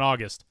point in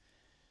August?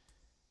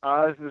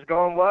 This is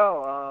going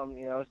well.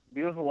 It's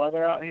beautiful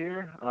weather out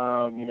here.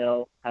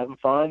 Having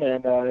fun,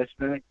 and it's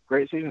been a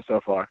great season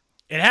so far.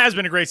 It has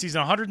been a great season.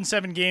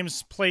 107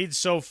 games played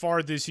so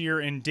far this year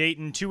in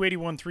Dayton.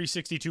 281,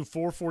 362,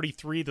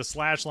 443, the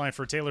slash line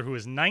for Taylor, who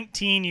is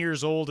 19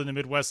 years old in the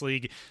Midwest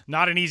League.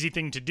 Not an easy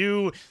thing to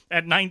do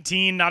at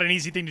 19. Not an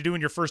easy thing to do in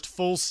your first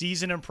full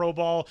season in pro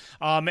ball.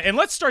 And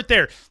let's start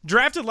there.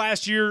 Drafted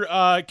last year,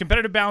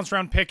 competitive balance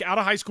round pick out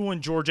of high school in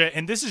Georgia,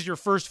 and this is your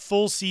first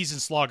full season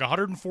slog.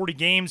 140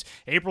 games,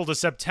 April to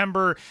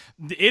September.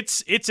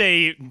 It's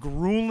a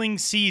grueling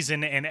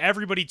season, and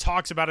everybody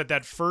talks about it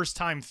that first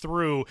time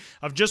through.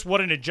 of just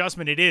what an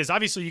adjustment it is.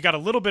 Obviously, you got a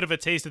little bit of a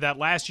taste of that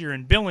last year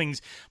in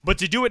Billings, but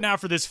to do it now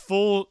for this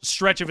full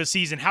stretch of a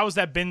season, how has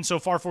that been so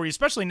far for you,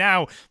 especially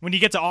now when you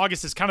get to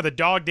August, it's kind of the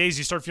dog days,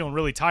 you start feeling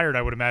really tired,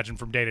 I would imagine,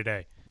 from day to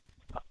day.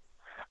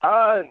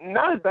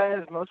 Not as bad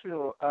as most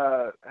people.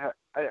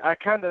 I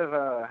kind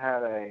of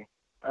had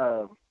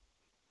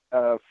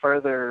a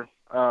further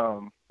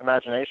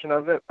imagination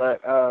of it,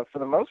 but for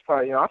the most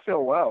part, I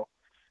feel well.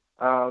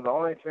 The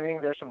only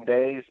thing, there's some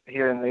days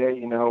here and there,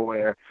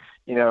 where,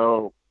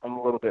 I'm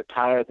a little bit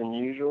tired than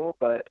usual,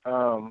 but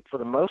for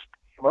the most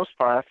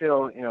part, I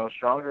feel,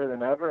 stronger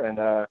than ever, and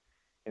I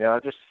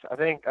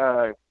think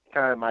kind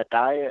of my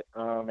diet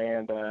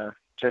and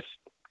just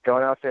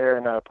going out there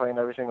and playing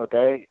every single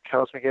day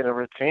helps me get in a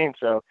routine.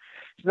 So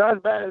it's not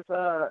as bad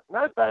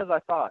as I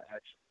thought,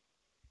 actually.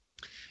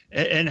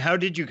 And how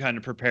did you kind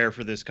of prepare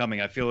for this coming?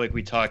 I feel like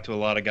we talked to a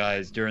lot of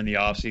guys during the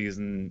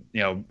offseason,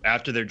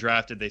 after they're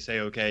drafted, they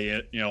say,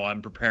 okay,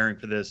 I'm preparing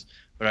for this,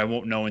 but I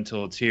won't know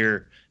until it's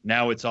here.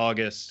 Now it's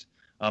August.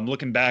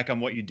 Looking back on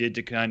what you did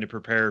to kind of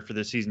prepare for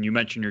this season, you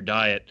mentioned your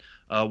diet.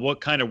 What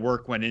kind of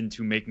work went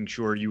into making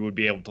sure you would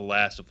be able to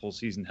last a full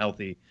season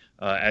healthy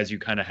as you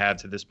kind of have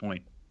to this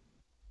point?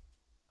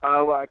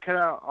 Well, I cut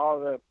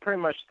out pretty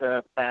much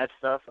the bad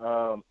stuff,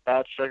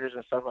 bad sugars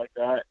and stuff like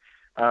that.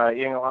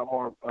 Eating a lot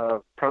more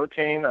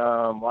protein,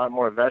 a lot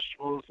more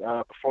vegetables.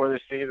 Before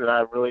this season,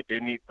 I really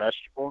didn't eat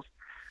vegetables.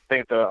 I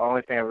think the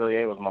only thing I really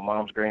ate was my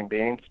mom's green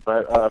beans.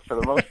 But for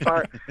the most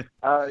part,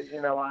 I'm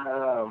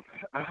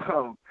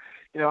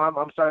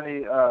starting to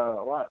eat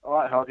a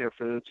lot healthier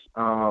foods.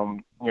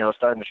 Starting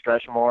to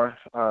stretch more,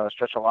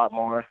 stretch a lot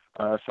more,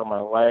 so my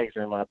legs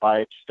and my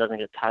body just doesn't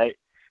get tight.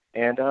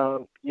 And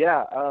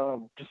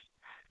just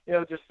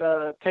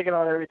taking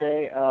on every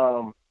day,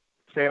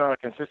 staying on a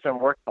consistent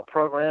workout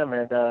program,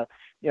 and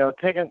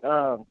taking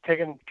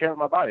care of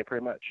my body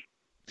pretty much.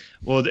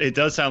 Well, it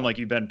does sound like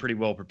you've been pretty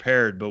well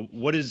prepared, but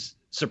what has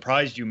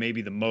surprised you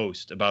maybe the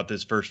most about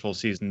this first full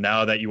season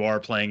now that you are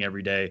playing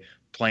every day,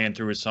 playing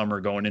through a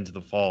summer, going into the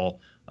fall?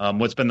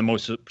 What's been the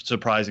most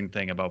surprising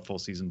thing about full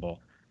season ball?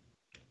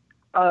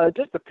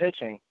 Just the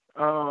pitching.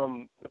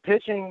 The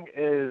pitching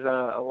is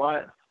a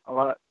lot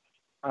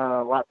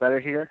better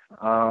here.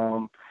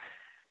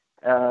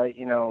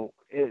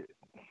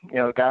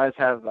 Guys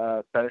have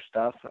better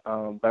stuff,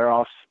 better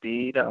off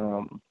speed,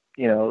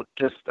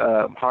 just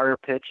harder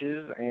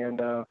pitches,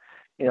 and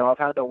I've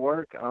had to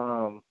work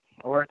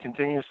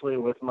continuously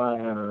with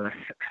my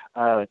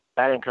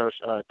batting coach,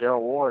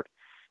 Darryl Ward.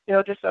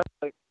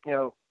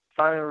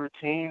 Finding a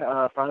routine,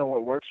 finding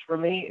what works for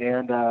me,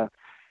 and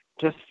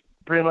just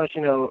pretty much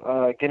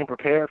getting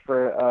prepared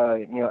for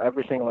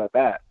every single at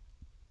bat.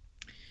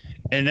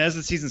 And as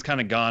the season's kind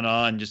of gone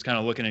on, just kind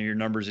of looking at your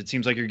numbers, it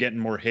seems like you're getting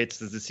more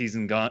hits as the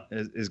season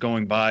is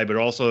going by, but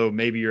also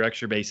maybe your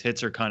extra base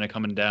hits are kind of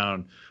coming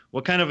down.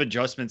 What kind of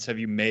adjustments have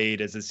you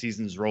made as the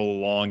seasons roll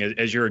along,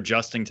 as you're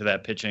adjusting to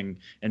that pitching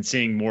and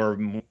seeing more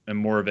and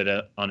more of it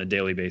on a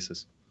daily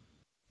basis?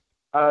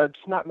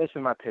 Just not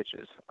missing my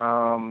pitches.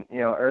 Early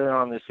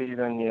on in the season,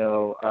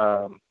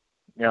 I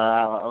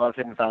love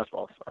hitting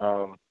fastballs.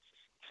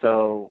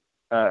 So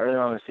early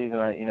on in the season,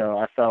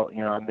 I felt,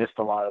 I missed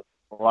a lot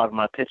of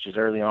my pitches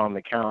early on in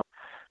the count.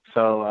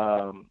 So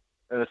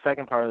in the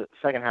second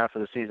half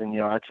of the season,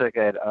 I've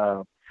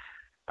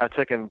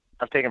taken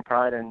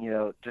pride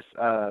in,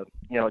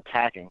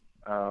 attacking,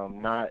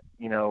 not,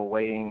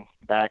 waiting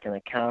back in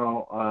the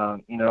count.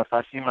 If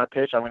I see my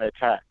pitch, I'm going to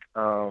attack,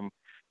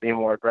 being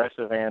more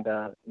aggressive and,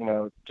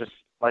 just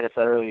like I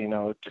said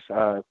earlier,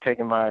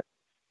 taking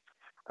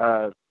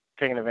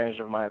advantage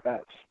of my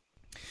at-bats.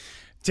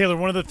 Taylor,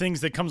 one of the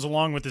things that comes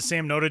along with the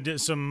Sam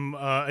noted some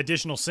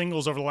additional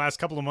singles over the last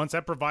couple of months,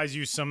 that provides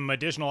you some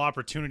additional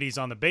opportunities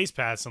on the base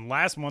paths. And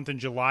last month in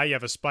July, you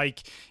have a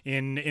spike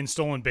in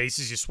stolen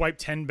bases. You swiped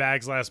 10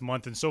 bags last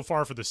month, and so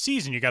far for the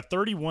season, you got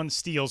 31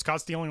 steals,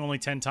 caught stealing only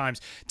 10 times.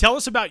 Tell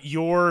us about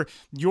your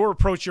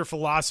approach, your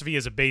philosophy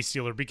as a base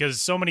stealer,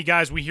 because so many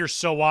guys, we hear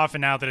so often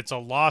now that it's a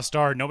lost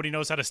art. Nobody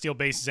knows how to steal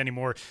bases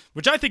anymore,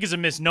 which I think is a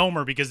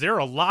misnomer because there are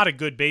a lot of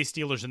good base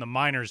stealers in the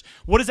minors.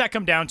 What does that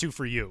come down to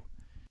for you?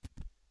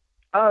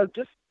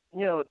 Just,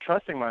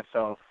 trusting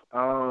myself,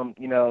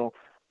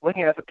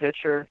 looking at the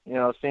pitcher,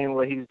 seeing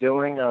what he's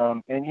doing,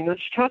 and,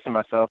 just trusting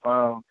myself.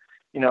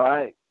 When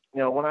I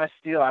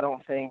steal, I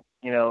don't think,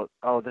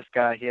 this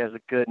guy, he has a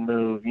good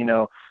move.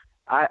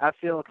 I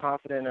feel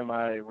confident in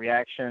my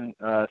reaction.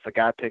 If a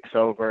guy picks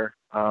over,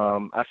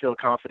 I feel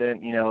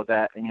confident,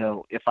 that,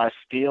 if I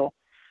steal,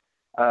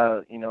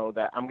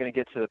 that I'm going to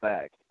get to the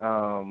bag.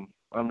 I'm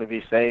going to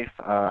be safe.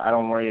 I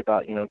don't worry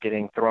about,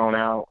 getting thrown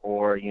out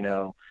or,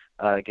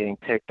 getting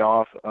picked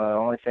off. The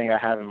only thing I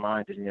have in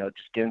mind is,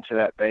 just getting to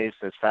that base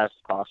as fast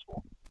as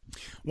possible.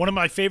 One of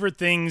my favorite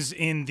things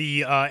in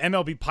the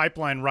MLB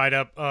pipeline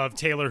write-up of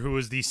Taylor, who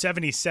was the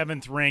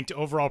 77th ranked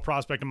overall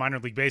prospect in minor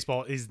league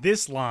baseball, is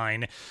this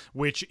line,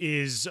 which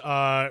is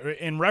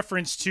in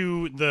reference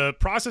to the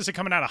process of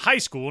coming out of high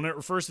school, and it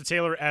refers to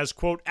Taylor as,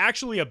 quote,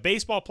 actually a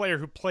baseball player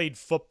who played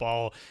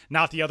football,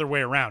 not the other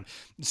way around.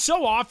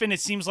 So often it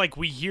seems like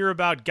we hear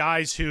about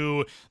guys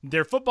who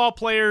they're football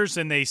players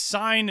and they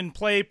sign and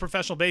play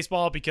professional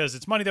baseball because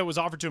it's money that was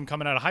offered to them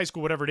coming out of high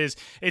school, whatever it is.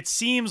 It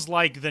seems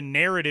like the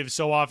narrative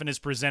so often is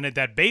presented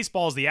that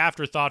baseball is the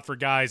afterthought for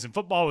guys and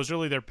football was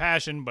really their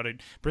passion, but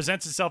it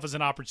presents itself as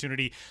an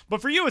opportunity.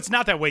 But for you, it's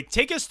not that way.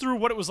 Take us through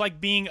what it was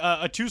like being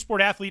a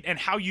two-sport athlete and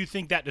how you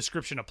think that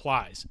description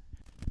applies.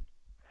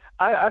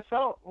 I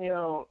felt,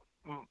 all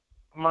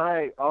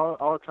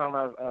the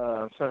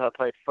time since I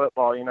played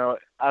football,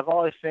 I've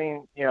always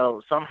seen,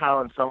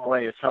 somehow in some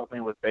way it's helped me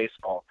with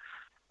baseball.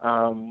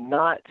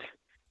 Not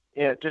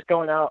just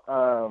going out,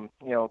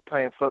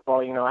 playing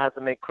football, I have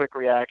to make quick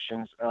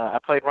reactions. I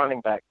played running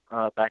back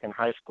in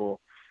high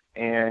school,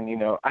 and,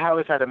 I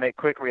always had to make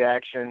quick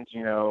reactions,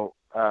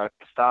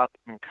 stop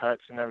and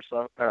cuts and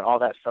all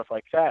that stuff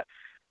like that.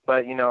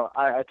 But,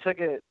 I took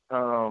it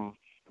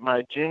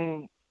my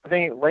junior, I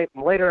think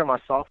later in my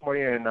sophomore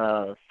year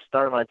and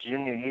started my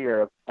junior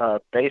year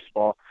of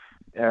baseball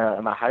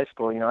in my high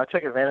school, I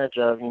took advantage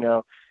of,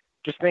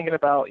 just thinking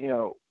about,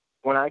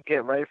 when I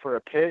get ready for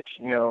a pitch,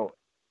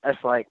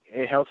 that's like,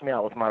 it helps me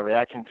out with my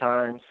reaction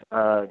times,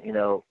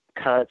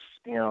 cuts,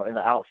 in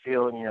the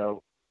outfield,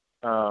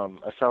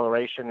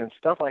 acceleration and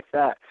stuff like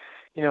that,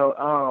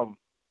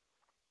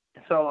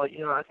 so,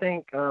 I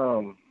think,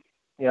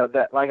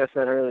 that, like I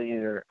said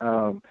earlier,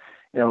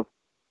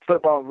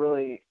 football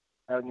really,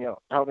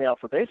 helped me out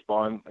for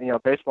baseball. And,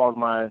 baseball is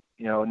my,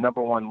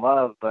 number one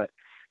love. But,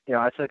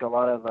 I took a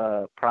lot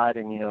of pride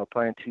in,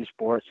 playing two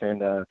sports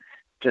and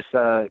just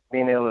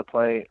being able to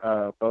play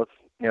both,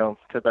 to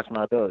the best of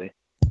my ability.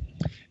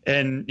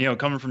 And,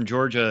 coming from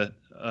Georgia,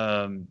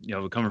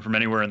 coming from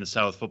anywhere in the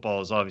South, football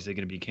is obviously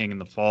going to be king in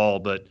the fall.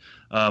 But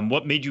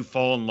what made you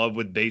fall in love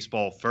with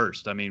baseball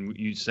first? I mean,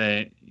 you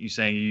saying you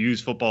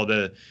use football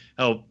to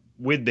help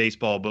with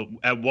baseball, but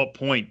at what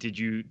point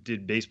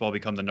did baseball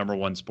become the number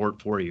one sport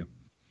for you?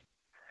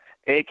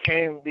 It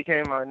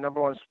became my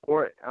number one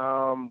sport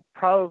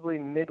probably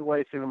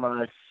midway through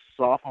my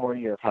sophomore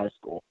year of high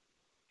school.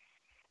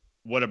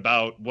 What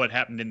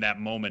happened in that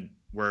moment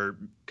where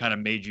kind of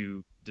made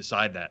you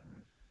decide that?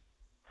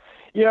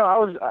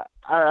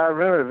 I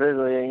remember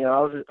vividly. I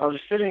was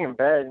just sitting in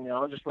bed, and I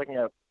was just looking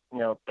at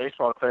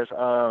baseball clips, and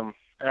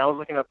I was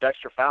looking up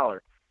Dexter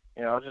Fowler.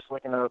 I was just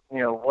looking up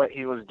what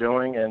he was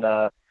doing and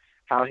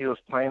how he was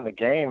playing the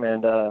game,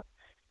 and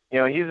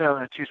he's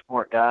another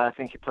two-sport guy. I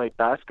think he played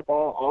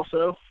basketball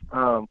also,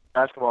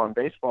 basketball and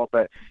baseball.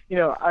 But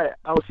I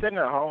was sitting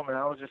at home, and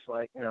I was just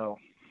like,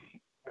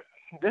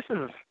 this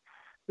is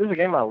a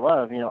game I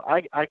love.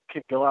 I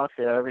could go out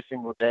there every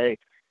single day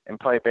and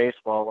play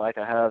baseball like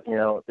I have,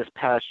 this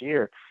past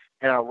year,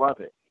 and I love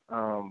it.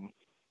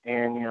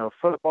 And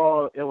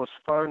football, it was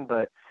fun,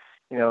 but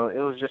it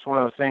was just one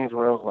of those things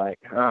where it was like,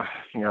 I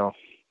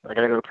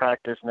gotta go to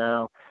practice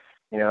now.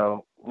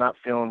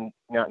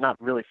 Not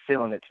really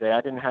feeling it today.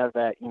 I didn't have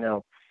that,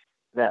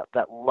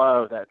 that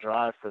love, that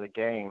drive for the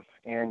game.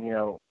 And,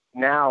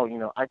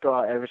 now, I go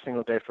out every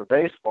single day for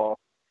baseball,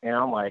 and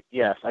I'm like,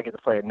 yes, I get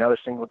to play another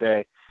single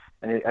day,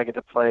 and I get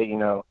to play,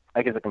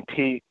 I get to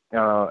compete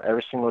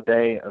every single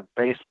day of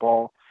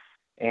baseball.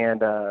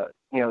 And,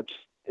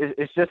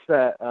 it's just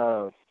that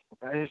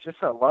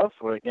love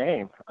for the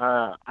game.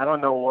 I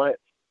don't know what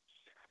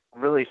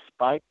really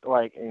spiked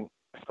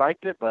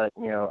it, but,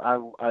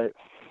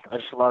 I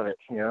just love it,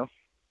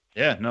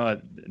 Yeah, no,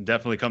 it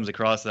definitely comes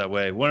across that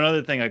way. One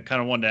other thing I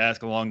kind of wanted to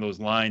ask along those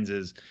lines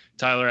is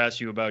Tyler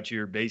asked you about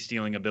your base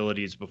stealing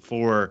abilities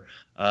before.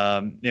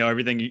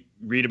 Everything you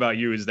read about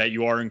you is that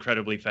you are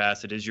incredibly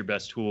fast. It is your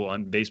best tool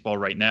on baseball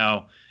right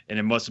now, and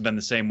it must have been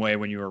the same way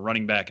when you were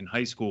running back in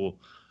high school.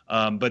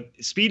 But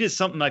speed is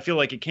something I feel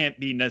like it can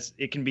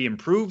be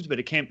improved, but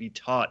it can't be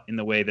taught in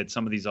the way that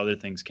some of these other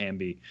things can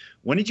be.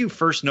 When did you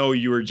first know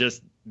you were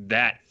just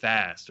that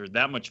fast or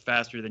that much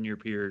faster than your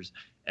peers,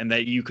 and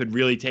that you could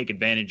really take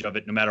advantage of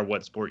it no matter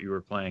what sport you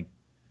were playing?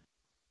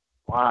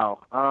 Wow.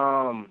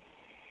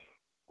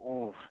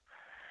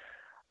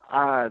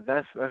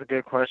 That's a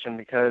good question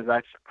because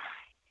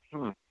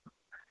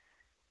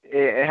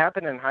it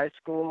happened in high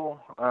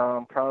school.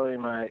 Probably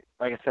like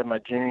I said, my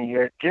junior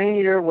year.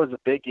 Junior year was a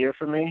big year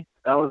for me.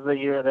 That was the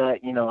year that,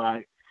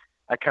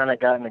 I kind of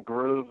got in the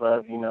groove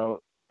of,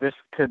 this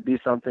could be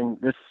something,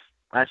 this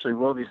actually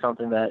will be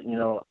something that,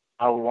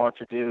 I would want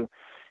to do,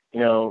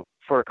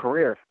 for a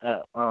career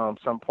at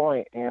some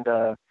point. And,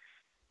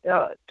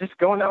 just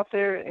going out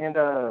there and,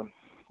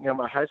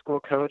 my high school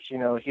coach,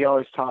 he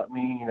always taught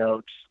me,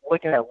 just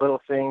looking at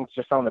little things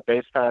just on the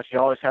base pass. You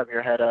always have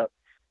your head up,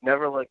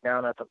 never look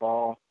down at the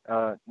ball,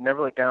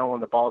 never look down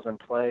when the ball's in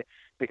play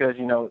because,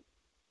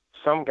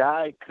 some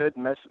guy could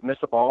miss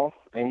a ball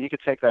and you could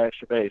take that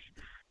extra base.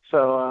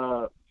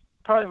 So,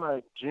 probably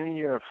my junior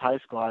year of high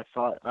school,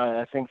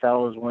 I think that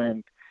was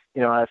when,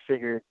 I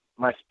figured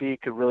my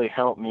speed could really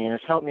help me, and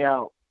it's helped me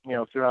out,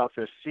 throughout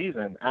this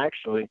season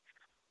actually,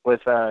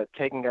 with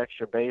taking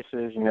extra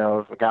bases.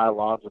 If a guy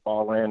lobs the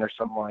ball in or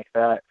something like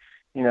that,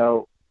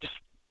 just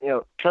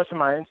trusting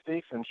my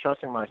instincts and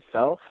trusting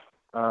myself.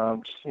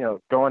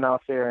 Just going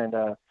out there and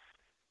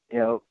you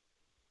know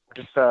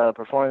just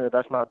performing the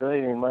best of my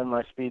ability and letting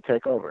my speed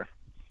take over.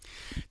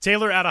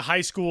 Taylor, out of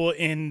high school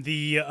in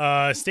the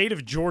state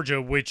of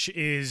Georgia, which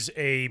is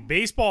a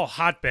baseball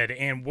hotbed.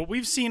 And what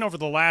we've seen over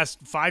the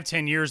last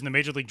 5-10 years in the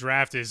Major League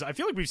Draft is I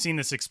feel like we've seen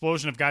this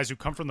explosion of guys who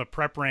come from the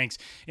prep ranks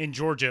in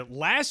Georgia.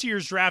 Last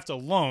year's draft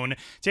alone,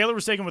 Taylor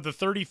was taken with the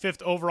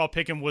 35th overall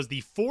pick and was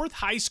the 4th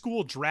high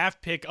school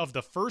draft pick of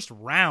the first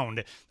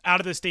round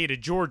out of the state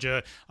of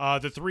Georgia.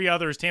 The three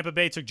others, Tampa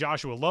Bay took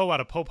Joshua Lowe out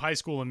of Pope High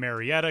School in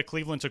Marietta.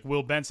 Cleveland took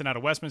Will Benson out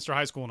of Westminster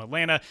High School in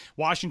Atlanta.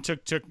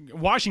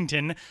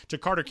 Washington to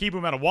Carter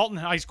Kieboom out of Walton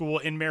High School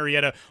in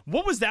Marietta.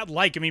 What was that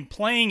like? I mean,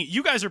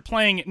 you guys are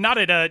playing not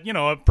at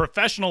a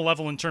professional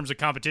level in terms of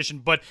competition,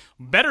 but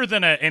better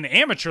than an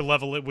amateur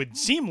level, it would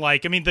seem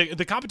like. I mean,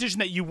 the competition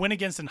that you went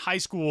against in high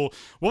school,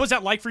 what was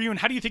that like for you, and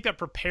how do you think that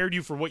prepared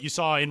you for what you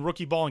saw in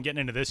rookie ball and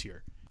getting into this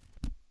year?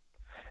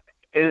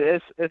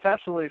 It's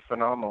absolutely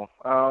phenomenal.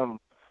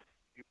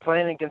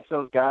 Playing against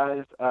those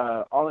guys,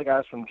 all the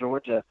guys from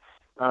Georgia.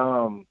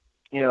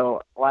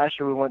 Last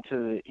year we went to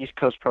the East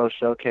Coast Pro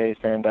Showcase,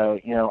 and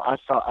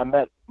I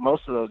met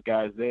most of those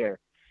guys there,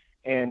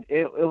 and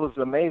it was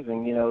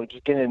amazing.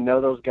 Just getting to know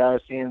those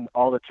guys, seeing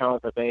all the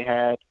talent that they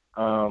had,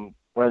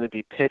 whether it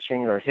be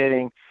pitching or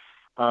hitting.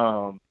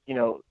 Those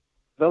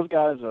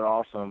guys are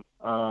awesome.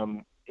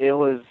 We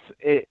all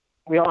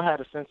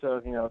had a sense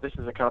of this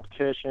is a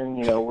competition.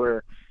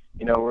 We're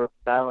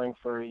battling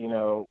for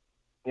a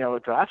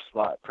draft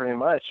spot pretty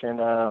much,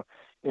 and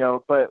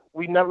but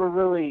we never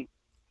really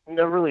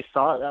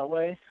saw it that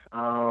way.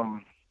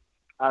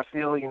 I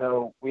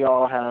feel, we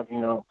all have,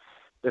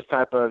 this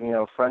type of,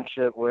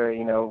 friendship where,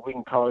 we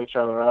can call each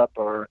other up,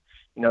 or,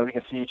 we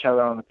can see each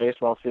other on the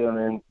baseball field,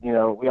 and,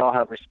 we all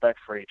have respect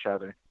for each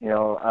other.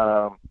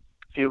 A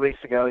few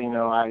weeks ago,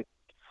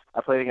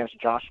 I played against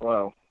Josh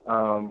Lowe.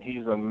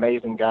 He's an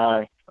amazing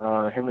guy.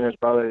 Him and his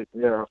brother,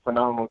 they're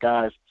phenomenal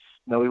guys.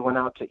 We went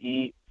out to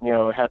eat,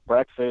 had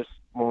breakfast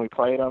when we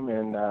played them,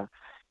 and,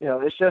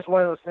 it's just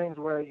one of those things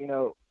where,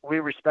 we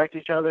respect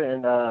each other,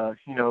 and,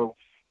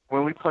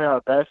 when we play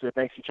our best, it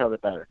makes each other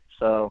better.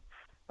 So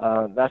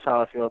that's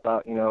how I feel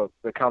about,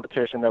 the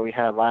competition that we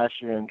had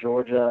last year in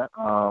Georgia.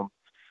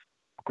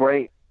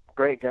 Great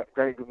group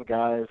of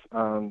guys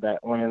that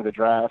went in the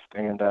draft,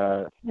 and,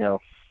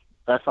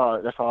 that's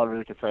all I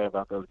really can say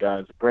about those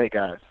guys. Great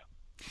guys.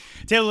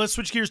 Taylor, let's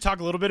switch gears, talk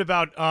a little bit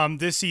about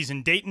this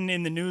season. Dayton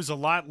in the news a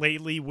lot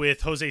lately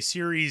with Jose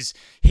Siri's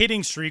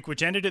hitting streak,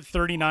 which ended at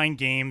 39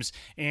 games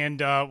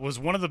and was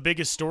one of the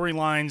biggest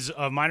storylines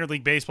of minor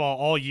league baseball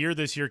all year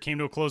this year, came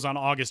to a close on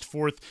August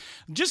 4th.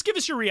 Just give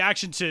us your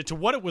reaction to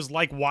what it was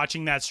like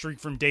watching that streak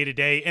from day to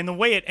day and the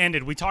way it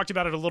ended. We talked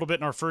about it a little bit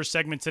in our first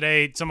segment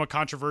today, somewhat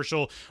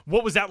controversial.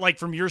 What was that like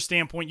from your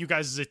standpoint, you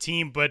guys as a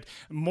team, but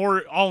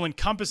more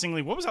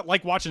all-encompassingly, what was that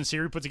like watching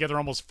Siri put together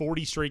almost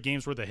 40 straight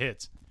games worth of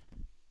hits?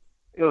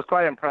 It was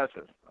quite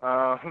impressive.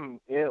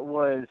 It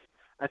was,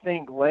 I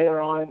think,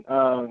 later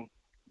on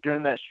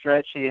during that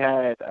stretch, he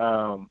had,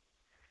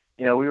 we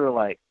were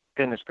like,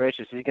 goodness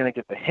gracious, he's going to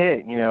get the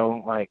hit,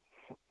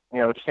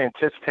 just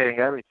anticipating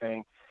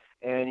everything.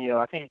 And,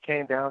 I think it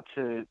came down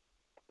to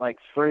like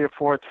 3 or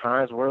 4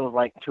 times where it was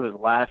like to his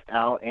last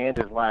out and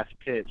his last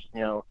pitch,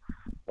 or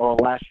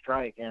last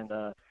strike. And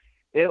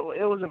it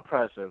was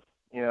impressive.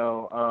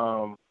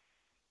 That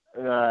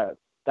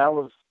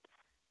was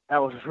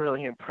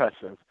really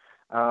impressive.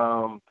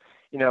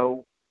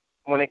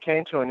 When it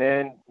came to an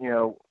end,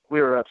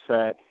 we were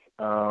upset.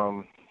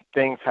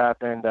 Things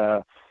happened.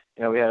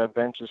 We had a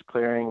benches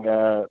clearing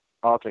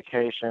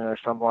altercation or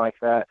something like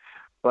that.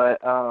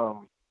 But like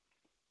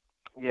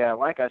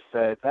I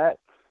said, that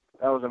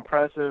was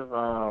impressive.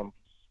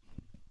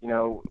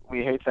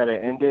 We hate that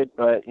it ended,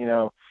 but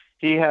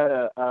he had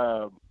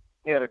a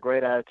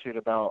great attitude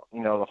about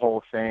the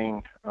whole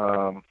thing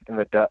in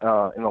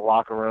the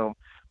locker room.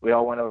 We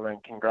all went over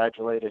and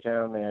congratulated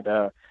him, and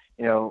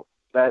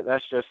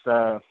that's just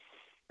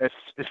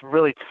it's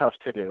really tough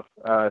to do,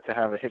 to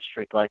have a hit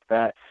streak like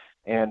that,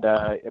 and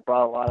it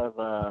brought a lot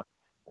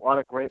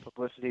of great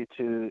publicity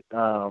to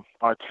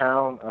our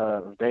town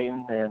of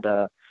Dayton, and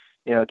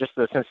just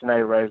the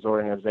Cincinnati Reds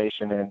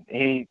organization, and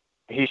he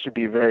should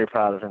be very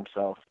proud of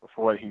himself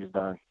for what he's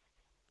done.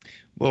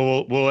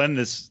 Well, we'll end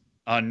this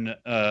on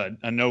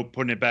a note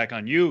putting it back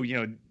on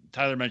you.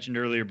 Tyler mentioned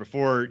earlier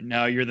before,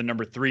 now you're the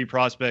number 3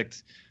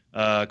 prospect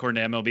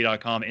according to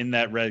MLB.com in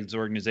that Reds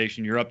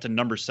organization. You're up to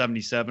number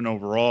 77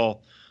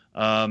 overall.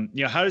 How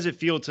does it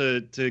feel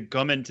to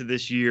come into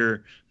this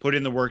year, put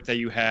in the work that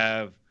you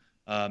have,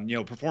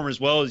 perform as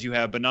well as you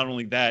have, but not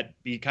only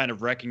that, be kind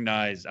of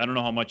recognized? I don't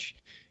know how much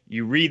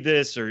you read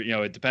this, or,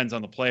 it depends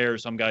on the player.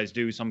 Some guys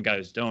do, some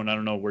guys don't. I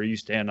don't know where you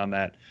stand on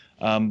that.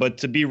 But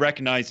to be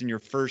recognized in your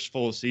first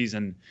full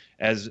season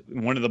as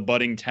one of the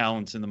budding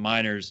talents in the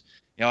minors,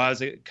 how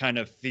does it kind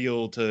of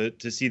feel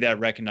to see that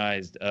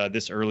recognized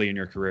this early in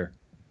your career?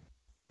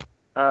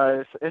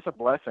 It's a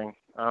blessing.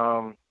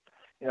 I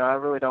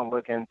really don't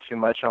look in too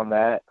much on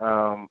that.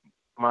 The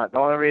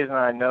only reason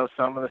I know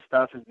some of the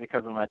stuff is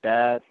because of my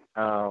dad.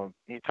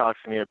 He talks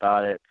to me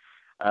about it.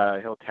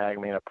 He'll tag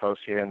me in a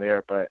post here and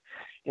there, but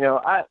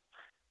I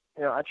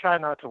try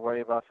not to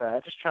worry about that. I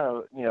just try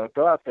to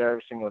go out there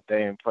every single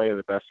day and play to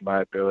the best of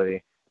my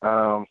ability.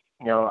 I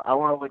want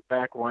to look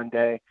back one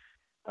day.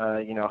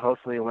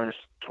 Hopefully when it's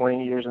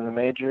 20 years in the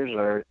majors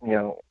or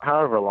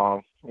however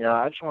long.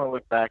 I just want to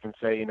look back and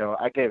say,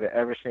 I gave it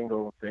every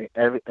single thing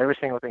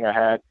I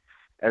had,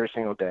 every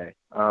single day.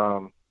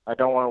 I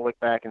don't want to look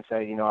back and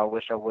say, I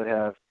wish I would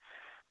have,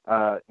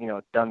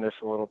 done this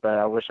a little better.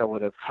 I wish I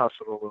would have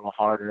hustled a little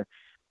harder.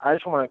 I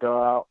just want to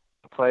go out,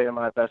 play to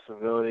my best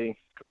ability,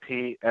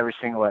 compete every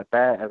single at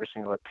bat, every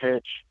single at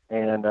pitch,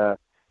 and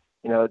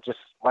just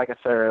like I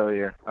said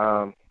earlier,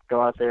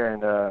 go out there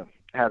and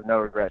have no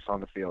regrets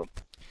on the field.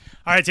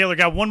 All right, Taylor,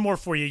 got one more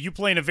for you. You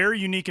play in a very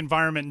unique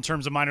environment in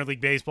terms of minor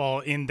league baseball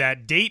in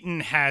that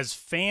Dayton has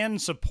fan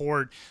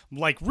support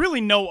like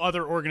really no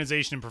other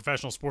organization in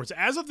professional sports.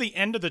 As of the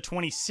end of the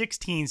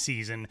 2016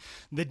 season,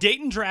 the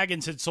Dayton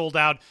Dragons had sold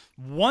out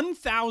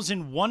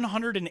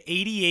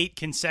 1,188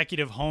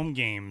 consecutive home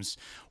games.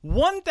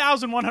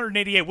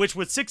 1,188, which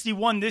with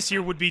 61 this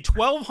year would be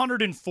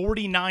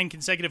 1,249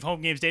 consecutive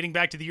home games dating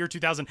back to the year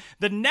 2000.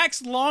 The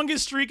next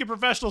longest streak in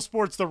professional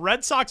sports, the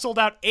Red Sox sold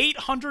out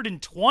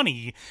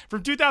 820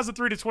 from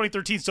 2003 to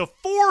 2013, so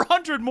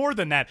 400 more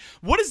than that.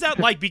 What is that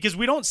like? Because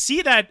we don't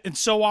see that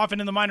so often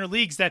in the minor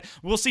leagues that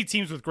we'll see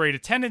teams with great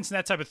attendance and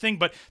that type of thing,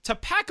 but to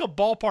pack a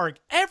ballpark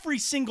every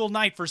single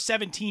night for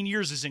 17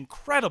 years is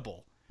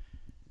incredible.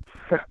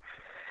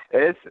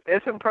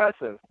 It's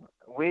impressive.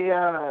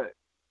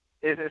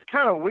 It's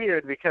kind of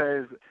weird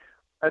because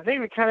I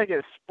think we kind of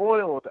get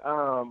spoiled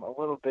a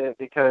little bit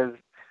because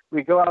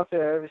we go out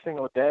there every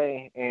single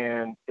day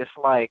and it's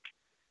like,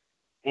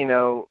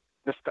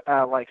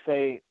 like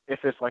say if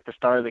it's like the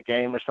start of the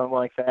game or something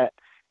like that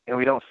and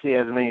we don't see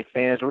as many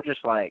fans, we're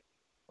just like,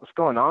 what's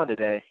going on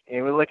today?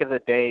 And we look at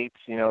the dates,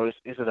 is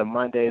it a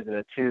Monday, is it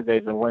a Tuesday,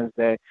 is it a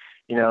Wednesday?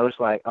 It's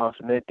like, oh, it's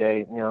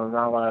midday,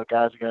 not a lot of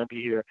guys are going to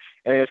be here.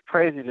 And it's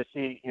crazy to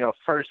see,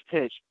 first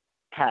pitch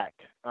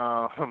packed.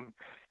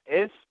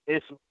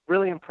 It's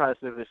really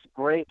impressive. It's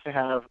great to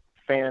have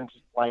fans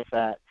like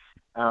that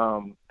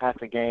at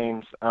the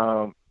games.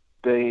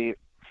 The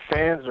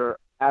fans are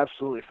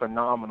absolutely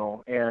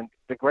phenomenal. And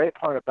the great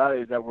part about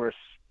it is that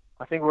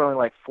I think we're only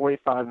like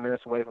 45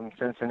 minutes away from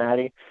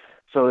Cincinnati.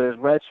 So there's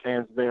Reds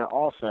fans there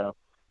also.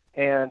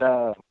 And,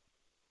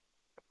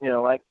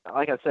 like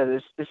I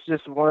said, it's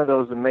just one of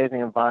those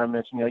amazing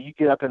environments. You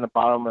get up in the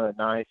bottom of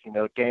the ninth,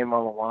 game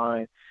on the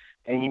line,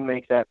 and you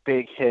make that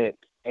big hit,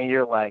 and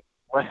you're like,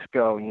 let's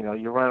go.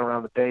 You're running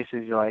around the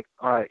bases. You're like,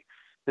 all right,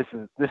 this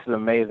is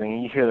amazing.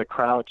 And you hear the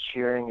crowd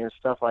cheering and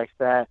stuff like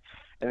that.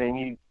 And then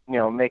you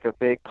make a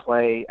big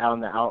play out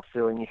in the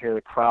outfield and you hear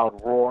the crowd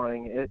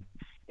roaring.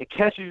 It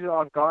catches you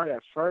off guard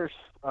at first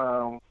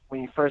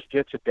when you first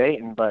get to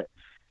Dayton. But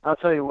I'll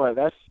tell you what,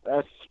 that's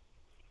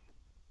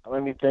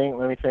let me think.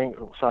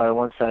 Sorry,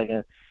 1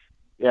 second.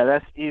 Yeah,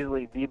 that's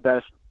easily the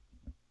best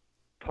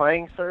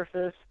playing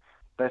surface,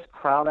 best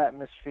crowd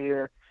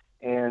atmosphere,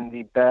 and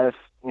the best,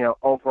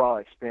 overall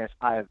experience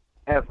I have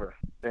ever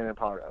been a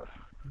part of.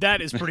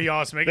 That is pretty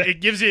awesome.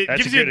 It gives you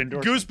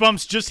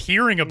goosebumps just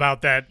hearing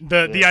about that.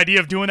 The idea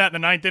of doing that in the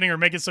ninth inning or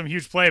making some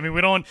huge play. I mean,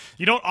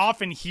 you don't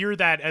often hear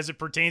that as it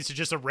pertains to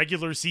just a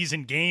regular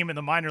season game in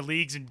the minor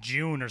leagues in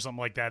June or something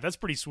like that. That's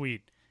pretty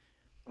sweet.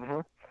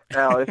 Mm-hmm.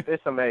 No,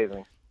 it's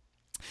amazing.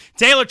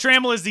 Taylor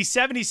Trammell is the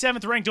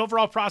 77th ranked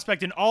overall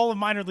prospect in all of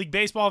minor league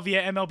baseball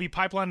via MLB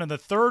Pipeline and the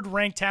third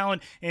ranked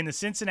talent in the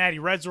Cincinnati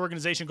Reds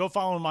organization. Go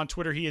follow him on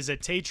Twitter. He is at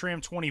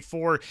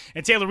TayTram24.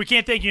 And Taylor, we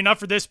can't thank you enough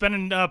for this,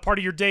 spending part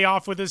of your day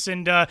off with us,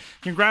 and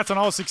congrats on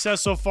all the success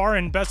so far,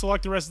 and best of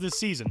luck the rest of this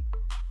season.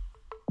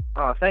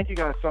 Thank you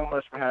guys so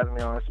much for having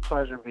me on. It's a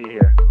pleasure to be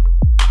here.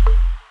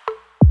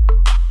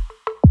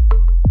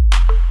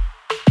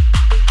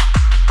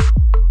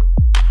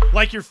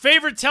 Like your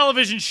favorite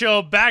television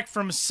show back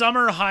from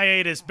summer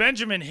hiatus,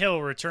 Benjamin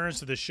Hill returns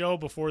to the Show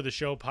Before the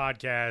Show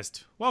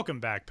podcast.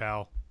 Welcome back,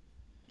 pal.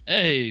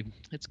 Hey,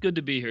 it's good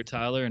to be here,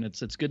 Tyler, and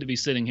it's good to be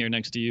sitting here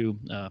next to you,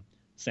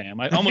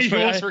 Sam. I almost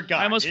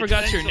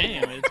forgot your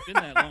name. It's been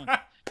that long.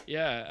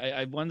 Yeah,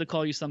 I wanted to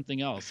call you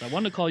something else. I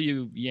wanted to call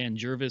you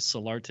Yangervis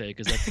Solarte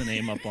because that's the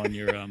name up on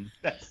your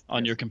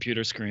on your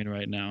computer screen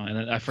right now,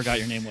 and I forgot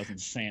your name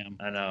wasn't Sam.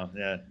 I know,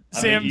 yeah.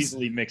 Sam's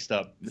easily mixed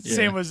up.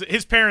 Sam was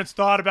his parents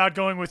thought about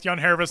going with Jan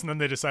Hervis, and then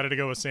they decided to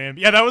go with Sam.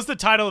 Yeah, that was the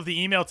title of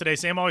the email today.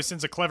 Sam always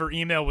sends a clever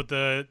email with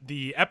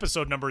the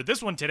episode number.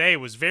 This one today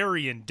was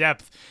very in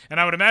depth, and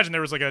I would imagine there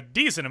was like a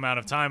decent amount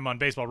of time on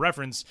Baseball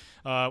Reference.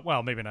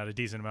 Well, maybe not a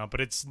decent amount, but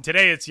it's Jan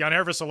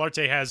Hervis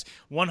Solarte has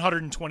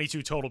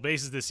 122 total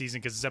bases this season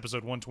because it's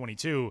episode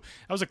 122.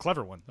 That was a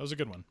clever one. That was a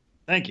good one.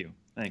 Thank you.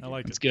 Thank you. I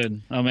like It's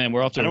good. Oh man,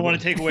 we're off to. I don't want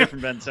to take away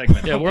from Ben's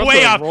segment. Yeah, we're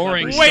way off off, to a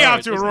roaring way start.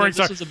 off to a roaring This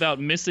start. is about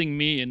missing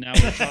me, and now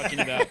we're talking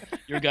about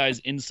your guys'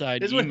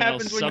 inside email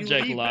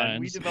subject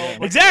lines.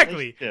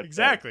 Exactly.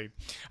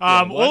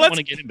 I Well, want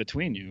to get in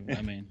between you.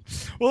 I mean,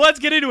 well, let's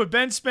get into it.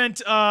 Ben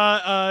spent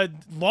a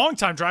long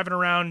time driving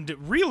around,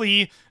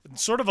 really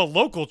sort of a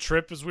local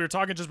trip, as we were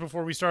talking just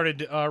before we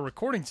started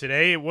recording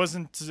today. It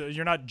wasn't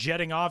you're not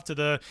jetting off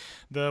to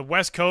the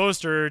West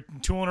Coast or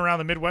tooling around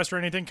the Midwest or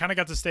anything. Kind of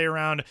got to stay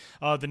around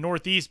the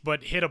Northeast,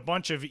 but hit a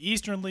bunch of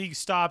Eastern League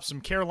stops, some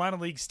Carolina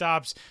League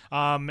stops,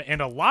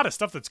 and a lot of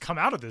stuff that's come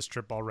out of this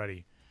trip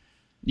already.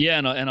 Yeah,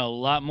 and a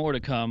lot more to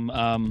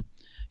come.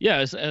 Yeah,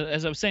 as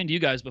I was saying to you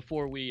guys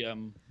before we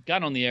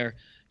got on the air,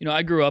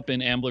 I grew up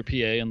in Ambler, PA,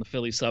 in the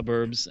Philly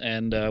suburbs,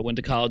 and went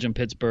to college in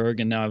Pittsburgh,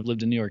 and now I've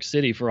lived in New York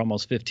City for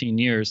almost 15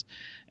 years.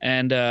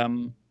 And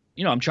I'm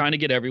trying to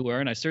get everywhere,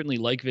 and I certainly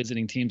like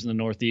visiting teams in the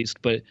Northeast,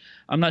 but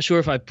I'm not sure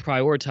if I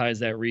prioritize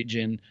that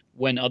region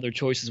when other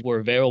choices were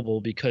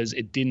available, because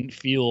it didn't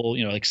feel,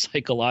 like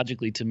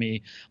psychologically to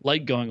me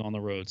like going on the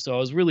road. So I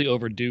was really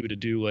overdue to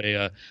do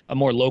a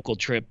more local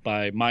trip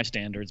by my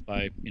standards,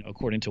 by,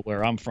 according to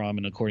where I'm from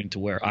and according to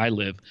where I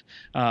live.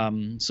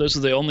 So this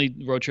is the only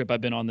road trip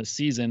I've been on this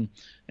season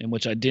in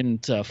which I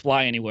didn't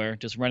fly anywhere,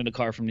 just rented a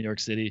car from New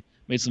York City,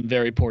 made some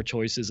very poor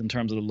choices in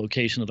terms of the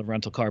location of the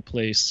rental car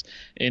place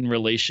in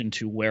relation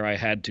to where I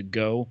had to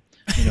go.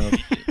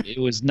 It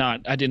was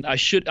not,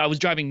 I was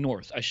driving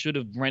north. I should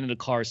have rented a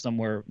car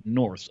somewhere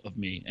north of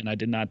me, and I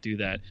did not do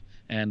that.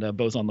 And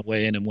both on the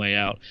way in and way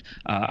out,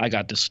 I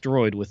got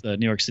destroyed with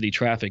New York City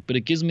traffic. But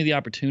it gives me the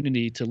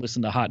opportunity to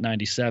listen to Hot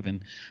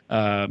 97,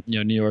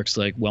 New York's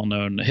like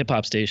well-known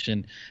hip-hop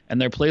station, and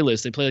their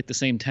playlist, they play like the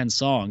same 10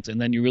 songs, and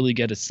then you really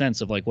get a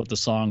sense of like what the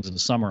songs of the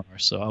summer are.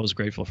 So I was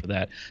grateful for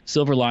that.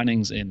 Silver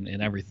linings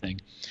in everything.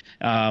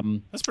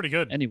 That's pretty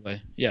good.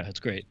 Anyway, yeah, it's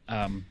great.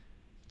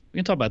 We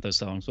can talk about those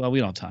songs. Well, we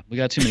don't have time. We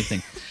got too many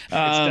things.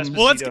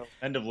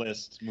 End of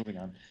list. Moving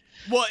on.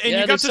 Well, and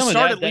you got to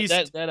start at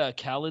least that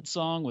Khaled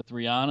song with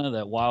Rihanna,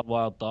 that Wild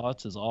Wild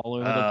Thoughts, is all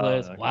over the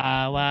place. Okay.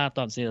 Wild Wild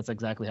Thoughts. See, that's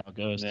exactly how it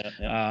goes.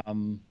 Yeah.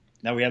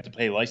 Now we have to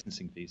pay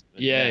licensing fees.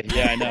 Yeah,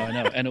 I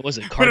know. And it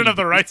wasn't. We don't have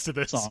the rights to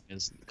this song.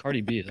 Is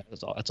Cardi B?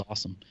 That's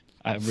awesome.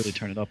 I really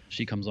turn it up.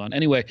 She comes on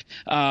anyway.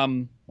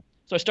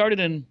 So I started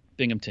in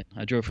Binghamton.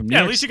 I drove from New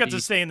York at least you got City.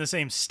 to stay in the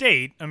same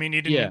state. I mean,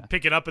 you didn't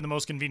pick it up in the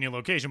most convenient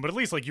location, but at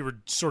least like you were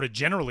sort of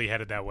generally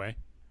headed that way.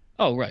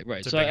 Oh, right.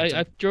 So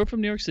I drove from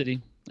New York City.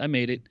 I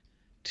made it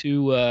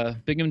to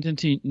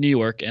Binghamton, New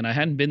York, and I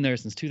hadn't been there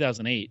since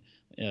 2008,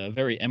 a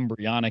very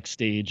embryonic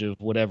stage of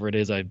whatever it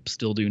is I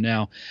still do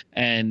now.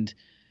 And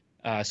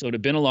so it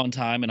had been a long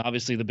time, and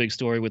obviously the big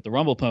story with the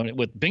Rumble Pony,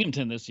 with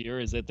Binghamton this year,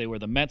 is that they were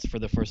the Mets for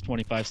the first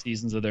 25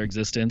 seasons of their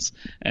existence,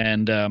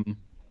 and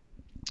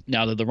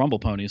now they're the Rumble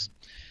Ponies.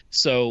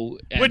 So,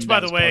 which,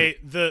 by the way,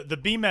 the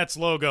B-Mets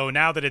logo,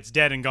 now that it's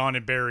dead and gone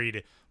and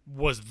buried,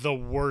 was the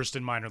worst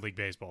in minor league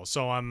baseball.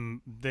 So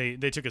they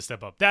took a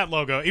step up. That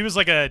logo, it was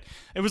like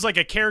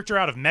a character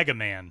out of Mega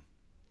Man.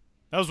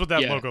 That was what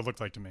that logo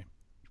looked like to me.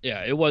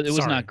 Yeah, it was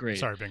not great.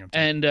 Sorry,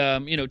 Binghamton.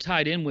 And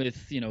tied in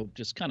with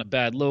just kind of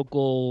bad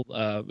local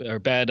or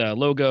bad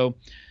logo.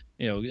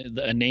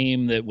 A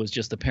name that was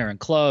just the parent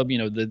club.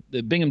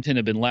 The Binghamton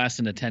had been last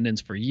in attendance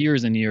for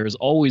years and years,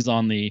 always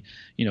on the,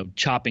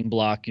 chopping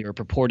block, or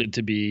purported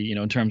to be,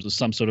 in terms of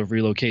some sort of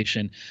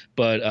relocation.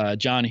 But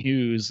John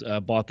Hughes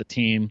bought the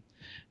team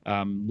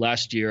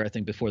last year, I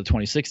think before the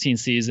 2016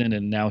 season,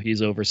 and now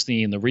he's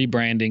overseeing the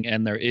rebranding,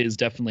 and there is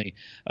definitely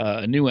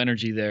a new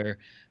energy there.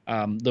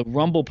 The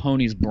Rumble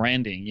Ponies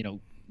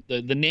branding,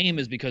 the name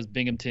is because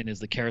Binghamton is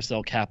the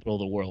carousel capital of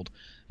the world.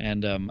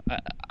 And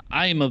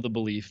I am of the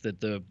belief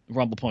that the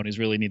Rumble Ponies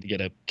really need to get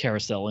a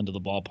carousel into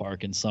the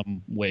ballpark in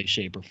some way,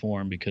 shape, or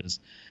form, because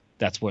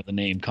that's where the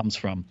name comes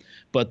from.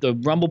 But the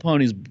Rumble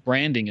Ponies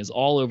branding is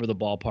all over the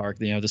ballpark.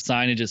 The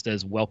signage just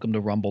says "Welcome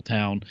to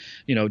Rumbletown."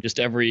 Just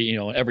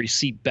every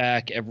seat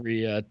back,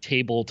 every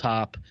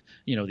tabletop,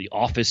 the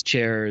office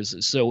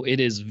chairs. So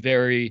it is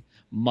very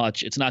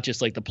much. It's not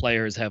just like the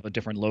players have a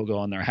different logo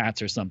on their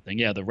hats or something.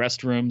 Yeah, the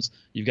restrooms,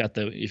 you've got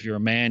if you're a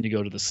man, you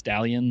go to the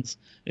Stallions.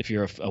 If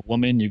you're a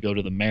woman, you go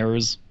to the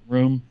mayor's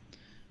room.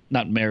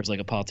 Not mayor's like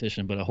a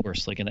politician, but a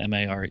horse, like an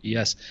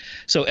MARES.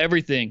 So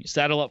everything,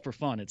 saddle up for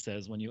fun, it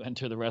says when you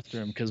enter the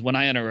restroom. Because when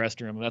I enter a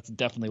restroom, that's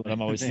definitely what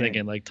I'm always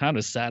thinking, like time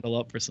to saddle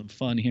up for some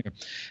fun here.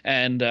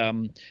 And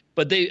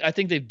but I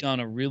think they've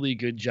done a really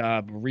good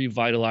job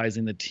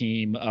revitalizing the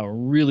team,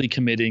 really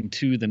committing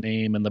to the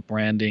name and the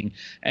branding.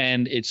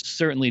 And it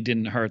certainly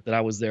didn't hurt that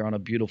I was there on a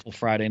beautiful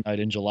Friday night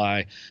in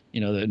July,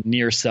 the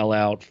near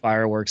sellout,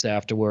 fireworks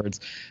afterwards.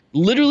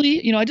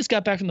 Literally, I just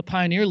got back from the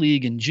Pioneer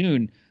League in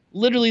June.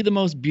 Literally the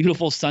most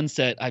beautiful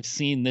sunset I've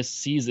seen this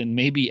season,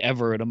 maybe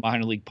ever, at a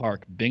minor league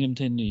park,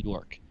 Binghamton, New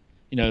York.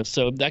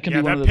 So that can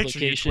be one of those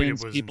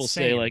locations people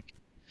say, like,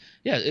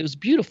 yeah, it was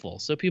beautiful.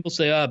 So people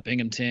say,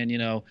 Binghamton,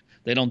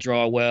 they don't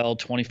draw well,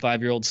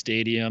 25-year-old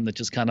stadium that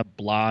just kind of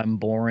blah and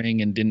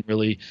boring and didn't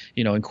really,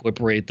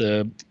 incorporate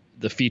the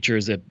the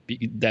features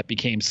that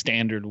became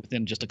standard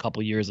within just a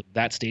couple years of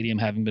that stadium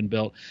having been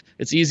built.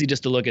 It's easy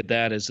just to look at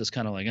that as just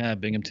kind of like,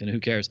 Binghamton, who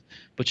cares?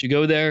 But you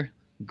go there,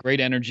 great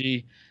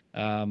energy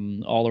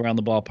all around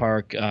the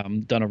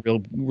ballpark. Done a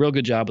real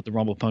good job with the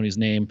Rumble Ponies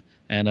name,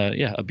 and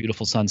a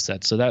beautiful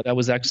sunset. So that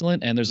was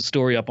excellent. And there's a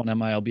story up on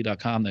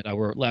MILB.com that I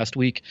wrote last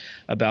week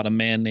about a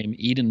man named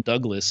Eden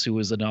Douglas, who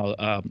was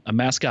a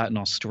mascot in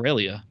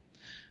Australia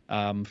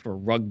for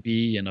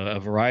rugby and a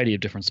variety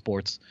of different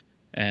sports,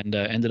 and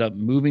ended up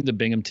moving to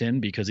Binghamton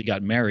because he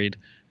got married,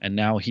 and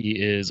now he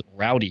is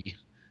Rowdy,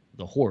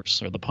 the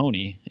horse or the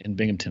pony in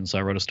Binghamton. So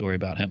I wrote a story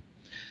about him.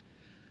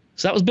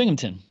 So that was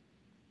Binghamton.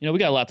 We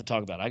got a lot to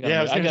talk about. I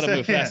gotta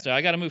move faster.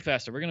 I gotta move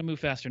faster. We're gonna move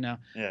faster now.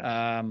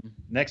 Yeah.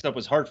 Next up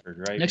was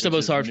Hartford, right? Next up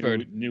was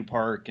Hartford. New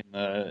park,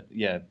 and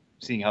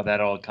seeing how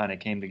that all kind of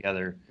came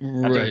together.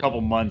 After a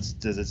couple months,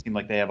 does it seem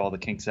like they have all the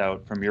kinks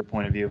out from your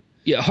point of view?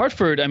 Yeah,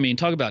 Hartford. I mean,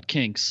 talk about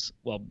kinks.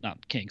 Well,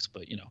 not kinks,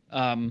 but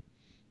that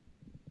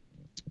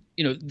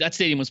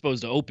stadium was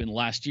supposed to open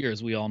last year,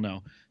 as we all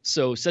know.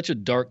 So such a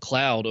dark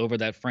cloud over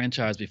that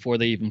franchise before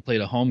they even played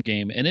a home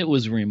game, and it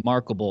was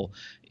remarkable.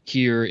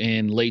 Here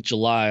in late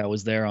July, I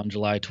was there on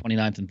July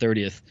 29th and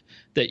 30th,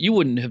 that you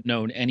wouldn't have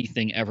known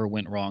anything ever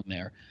went wrong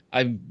there.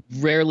 I've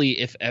rarely,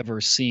 if ever,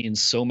 seen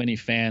so many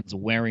fans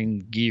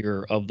wearing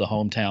gear of the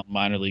hometown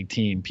minor league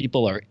team.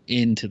 People are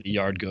into the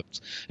yard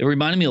goats. It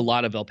reminded me a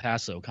lot of El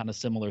Paso, kind of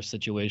similar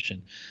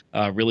situation.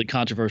 Really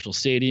controversial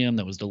stadium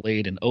that was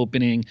delayed in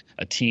opening,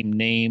 a team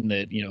name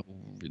that,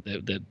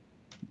 that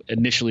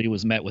initially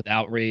was met with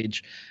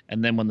outrage,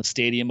 and then when the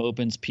stadium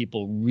opens,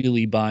 people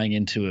really buying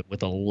into it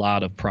with a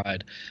lot of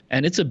pride.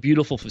 And it's a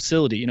beautiful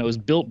facility. It was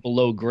built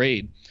below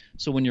grade,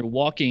 so when you're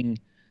walking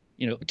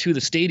to the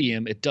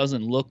stadium, it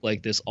doesn't look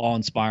like this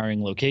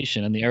awe-inspiring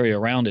location, and the area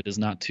around it is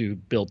not too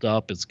built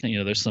up. It's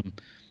there's some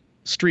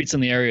streets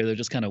in the area that are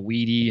just kind of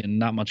weedy and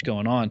not much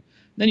going on.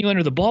 Then you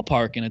enter the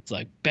ballpark, and it's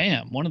like,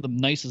 bam, one of the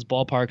nicest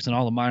ballparks in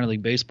all of minor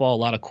league baseball.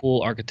 A lot of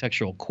cool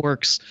architectural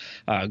quirks,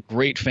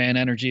 great fan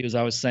energy, as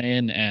I was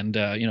saying. And,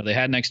 they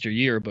had an extra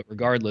year, but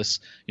regardless,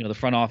 the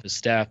front office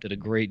staff did a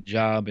great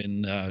job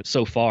in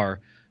so far,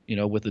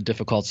 with the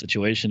difficult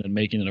situation and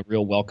making it a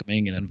real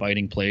welcoming and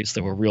inviting place.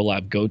 There were real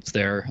live goats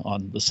there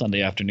on the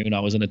Sunday afternoon. I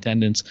was in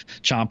attendance.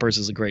 Chompers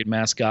is a great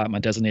mascot. My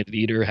designated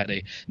eater had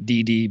a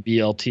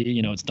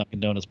DDBLT. It's Dunkin'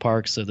 Donuts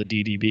Park, so the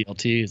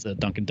DDBLT is a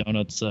Dunkin'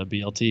 Donuts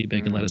BLT,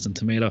 bacon, lettuce, and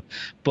tomato.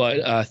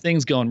 But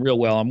things going real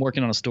well. I'm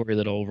working on a story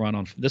that will run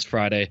on this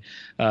Friday,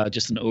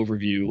 just an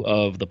overview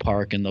of the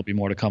park, and there'll be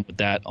more to come with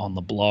that on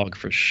the blog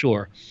for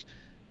sure.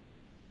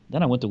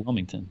 Then I went to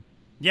Wilmington.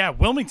 Yeah,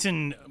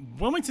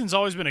 Wilmington's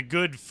always been a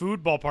good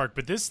food ballpark,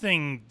 but this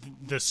thing,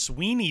 the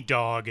Sweeney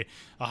dog,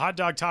 a hot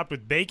dog topped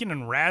with bacon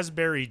and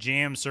raspberry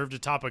jam served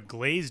atop a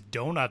glazed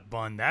donut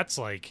bun. That's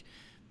like,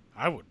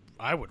 I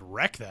would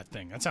wreck that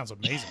thing. That sounds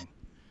amazing.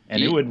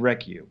 And it would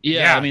wreck you.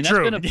 Yeah, I mean, that's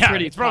true. been a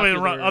pretty it's probably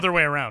popular, the other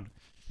way around.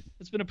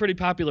 It's been a pretty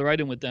popular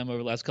item with them over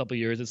the last couple of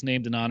years. It's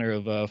named in honor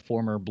of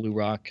former Blue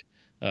Rock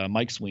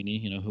Mike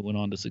Sweeney, who went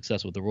on to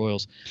success with the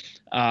Royals.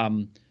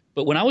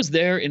 But when I was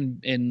there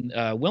in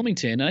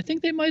Wilmington, and I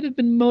think they might have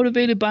been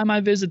motivated by my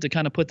visit to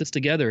kind of put this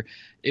together,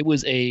 it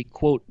was a,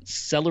 quote,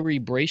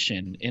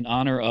 celebration in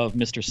honor of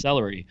Mr.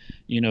 Celery,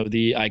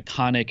 the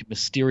iconic,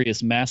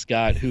 mysterious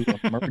mascot who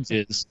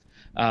emerges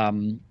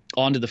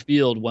onto the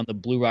field when the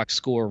Blue Rock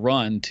score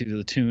run to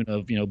the tune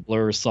of,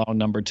 Blur's song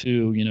number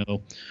 2,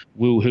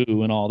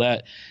 Woo-hoo and all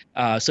that.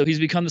 So he's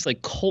become this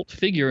like cult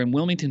figure in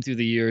Wilmington through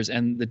the years,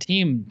 and the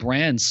team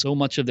brands so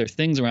much of their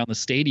things around the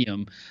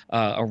stadium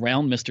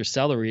around Mr.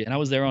 Celery. And I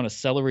was there on a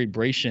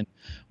celebration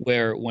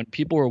where when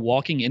people were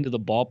walking into the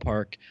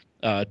ballpark,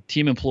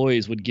 team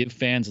employees would give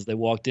fans, as they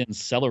walked in,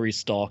 celery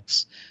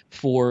stalks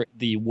for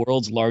the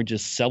world's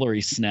largest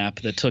celery snap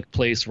that took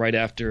place right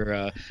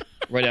after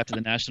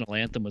the national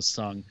anthem was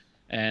sung.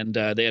 And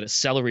they had a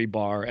celery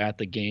bar at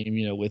the game,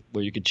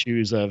 where you could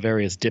choose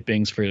various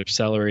dippings for your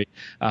celery.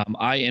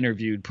 I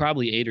interviewed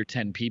probably 8 or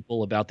 10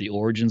 people about the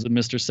origins of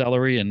Mr.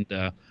 Celery, and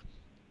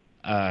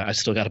I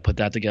still got to put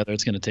that together.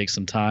 It's going to take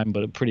some time,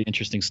 but a pretty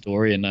interesting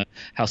story, and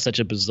how such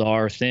a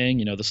bizarre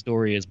thing. The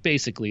story is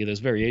basically there's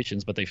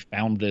variations, but they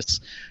found this,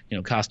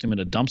 costume in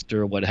a dumpster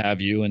or what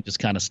have you, and just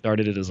kind of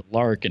started it as a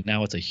lark, and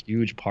now it's a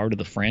huge part of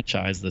the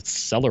franchise. The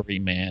Celery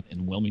Man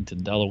in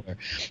Wilmington, Delaware.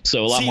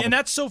 So a lot more. And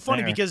that's so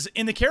funny because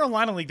in the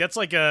Carolina League, that's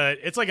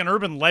it's like an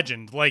urban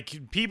legend.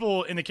 Like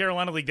people in the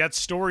Carolina League, that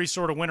story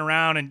sort of went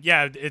around, and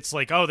yeah, it's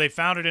like, oh, they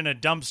found it in a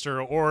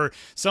dumpster, or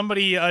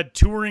somebody, a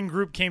touring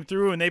group came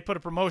through and they put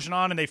a promotion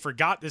on and they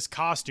forgot this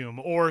costume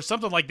or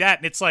something like that,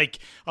 and it's like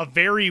a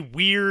very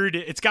weird,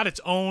 it's got its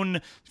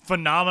own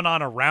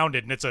phenomenon around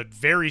it, and it's a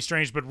very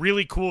strange but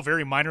really cool,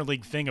 very minor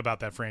league thing about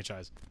that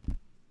franchise.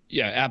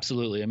 Yeah,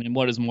 absolutely. I mean,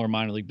 what is more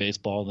minor league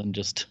baseball than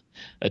just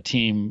a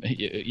team,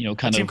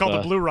 kind of called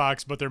the Blue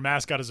Rocks, but their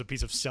mascot is a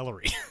piece of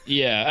celery.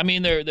 Yeah, I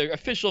mean, their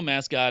official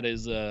mascot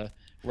is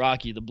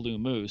Rocky the Blue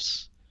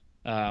Moose.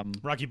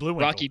 Rocky Bluewinkle.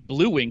 Rocky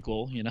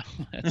Bluewinkle,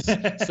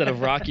 instead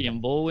of Rocky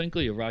and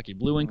Bullwinkle, you're Rocky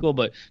Bluewinkle.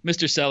 But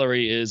Mr.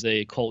 Celery is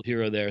a cult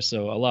hero there,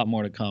 so a lot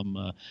more to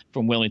come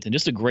from Wellington.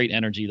 Just a great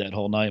energy that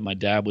whole night. My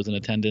dad was in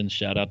attendance.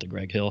 Shout out to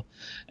Greg Hill,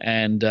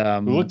 and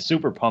who looked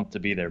super pumped to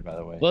be there, by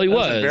the way. Well, he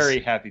was a very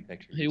happy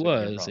picture. He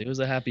was. He was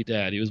a happy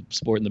dad. He was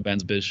sporting the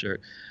Ben's Biz shirt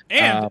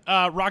and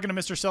rocking a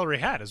Mr. Celery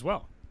hat as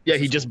well. Yeah,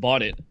 he just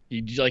bought it. He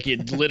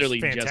had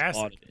literally just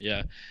bought it.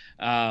 Yeah.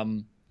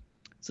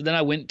 So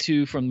then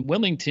from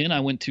Wilmington, I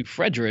went to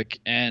Frederick,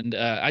 and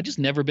I just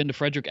never been to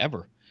Frederick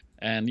ever.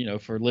 And,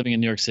 for living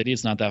in New York City,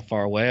 it's not that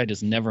far away. I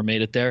just never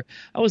made it there.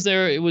 I was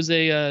there. It was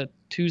a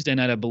Tuesday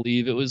night, I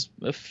believe. It was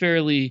a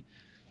fairly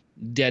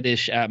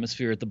deadish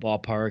atmosphere at the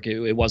ballpark.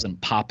 It wasn't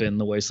popping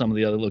the way some of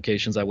the other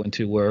locations I went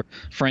to were.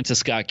 Francis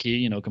Scott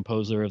Key,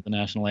 composer of the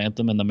national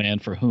anthem and the man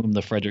for whom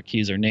the Frederick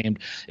Keys are named,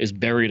 is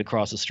buried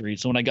across the street.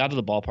 So when I got to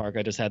the ballpark,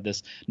 I just had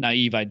this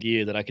naive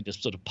idea that I could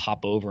just sort of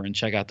pop over and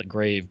check out the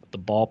grave.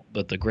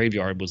 But the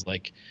graveyard was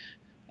like,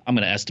 I'm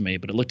going to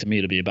estimate, but it looked to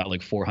me to be about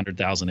like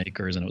 400,000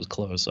 acres, and it was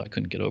closed, so I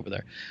couldn't get over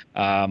there.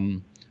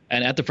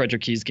 And at the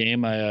Frederick Keys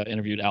game, I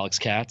interviewed Alex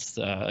Katz,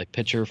 a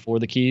pitcher for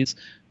the Keys,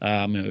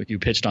 who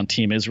pitched on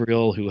Team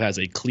Israel, who has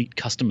a cleat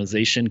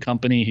customization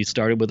company. He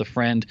started with a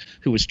friend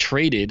who was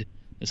traded.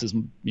 This is,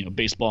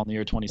 baseball in the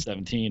year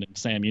 2017. And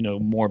Sam, you know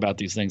more about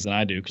these things than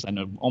I do because I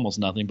know almost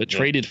nothing, but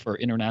traded for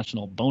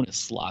international bonus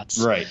slots.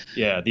 Right.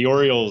 Yeah. The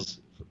Orioles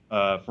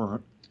are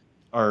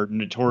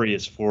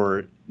notorious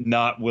for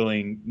not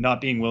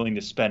being willing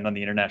to spend on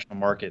the international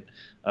market,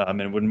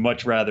 and would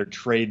much rather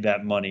trade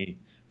that money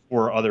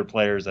for other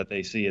players that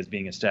they see as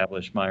being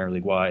established minor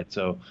league wide.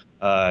 So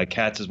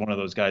Katz is one of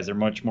those guys. They're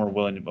much more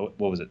willing to. What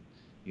was it?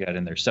 You got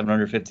in there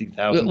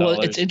 $750,000.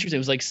 Well, it's interesting. It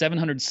was like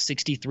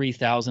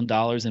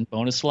 $763,000 in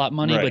bonus slot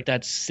money, right. But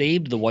that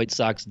saved the White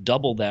Sox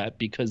double that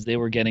because they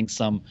were getting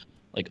some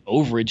like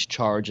overage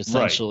charge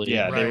essentially. Right.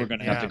 Yeah, they were going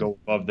to have to go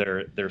above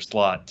their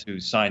slot to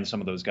sign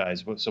some of those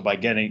guys. So by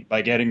getting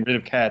rid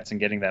of Katz and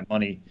getting that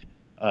money,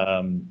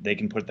 they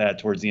can put that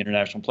towards the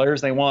international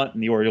players they want,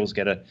 and the Orioles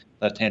get a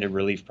left-handed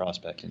relief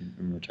prospect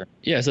in return.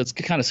 Yeah, so it's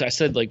kind of. I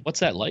said, like, what's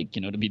that like?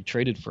 To be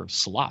traded for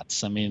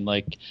slots. I mean,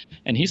 like,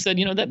 and he said,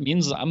 that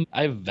means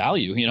I have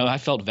value. I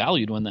felt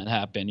valued when that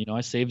happened. I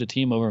saved a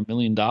team over $1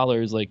 million.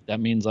 Like that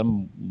means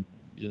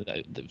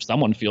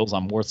someone feels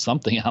I'm worth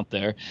something out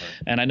there. Right.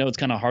 And I know it's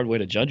kind of a hard way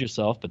to judge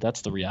yourself, but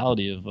that's the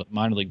reality of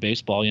minor league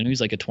baseball.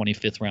 He's like a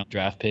 25th round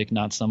draft pick,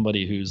 not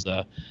somebody who's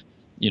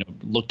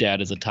looked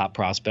at as a top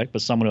prospect,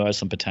 but someone who has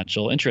some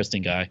potential.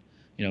 Interesting guy,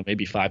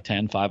 maybe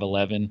 5'10",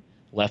 5'11",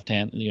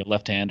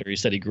 left-hander. He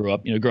said he grew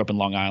up in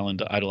Long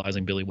Island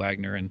idolizing Billy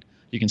Wagner, and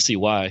you can see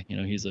why.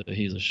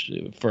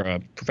 For a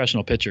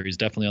professional pitcher, he's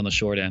definitely on the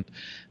short end.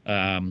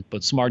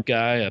 But smart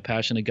guy, a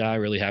passionate guy,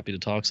 really happy to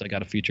talk. So I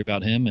got a feature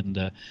about him, and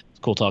it's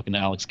cool talking to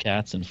Alex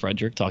Katz and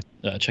Frederick.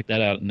 Check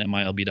that out at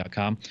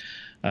MILB.com.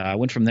 I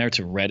went from there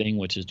to Reading,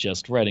 which is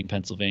just Reading,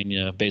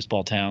 Pennsylvania,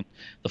 baseball town.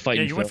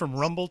 You went from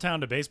Rumble Town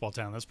to baseball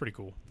town. That's pretty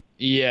cool.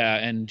 Yeah,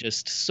 and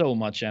just so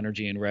much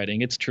energy in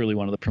Reading. It's truly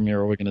one of the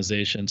premier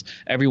organizations.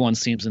 Everyone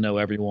seems to know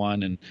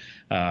everyone, and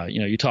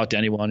you talk to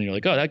anyone, and you're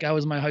like, oh, that guy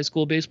was my high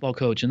school baseball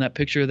coach, and that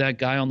picture of that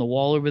guy on the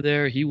wall over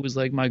there, he was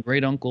like my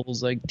great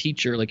uncle's like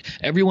teacher. Like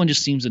everyone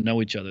just seems to know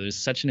each other. There's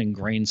such an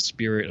ingrained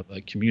spirit of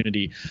like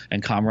community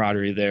and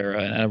camaraderie there,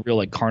 and a real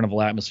like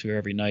carnival atmosphere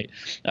every night.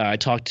 I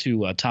talked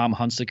to Tom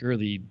Hunsaker,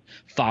 the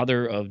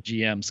father of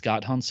GM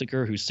Scott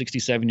Hunsaker, who's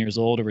 67 years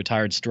old, a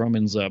retired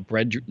Stroman's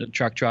bread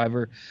truck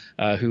driver,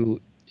 who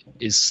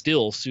is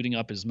still suiting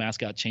up his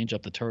mascot Change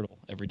Up the Turtle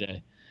every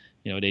day,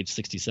 at age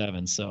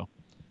 67. So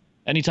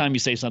anytime you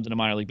say something to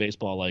minor league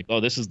baseball like, oh,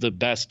 this is the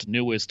best,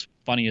 newest,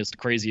 funniest,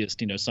 craziest,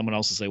 someone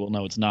else will say, well,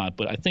 no, it's not.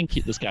 But I think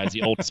this guy's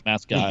the oldest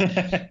mascot,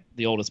 in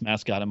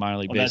minor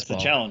league baseball. That's the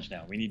challenge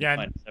now. We need to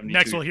find 72.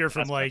 Next we'll hear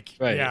from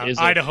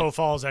Idaho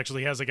Falls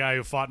actually has a guy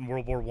who fought in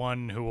World War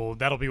I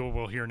that'll be what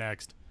we'll hear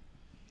next.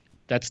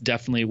 That's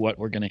definitely what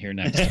we're going to hear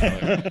next.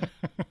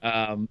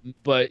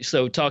 But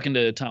so talking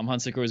to Tom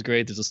Hunsaker was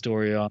great. There's a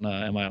story on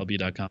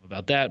MILB.com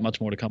about that.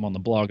 Much more to come on the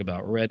blog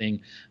about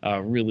Reading.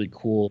 Really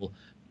cool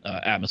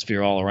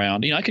atmosphere all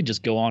around. I could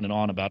just go on and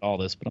on about all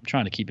this, but I'm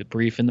trying to keep it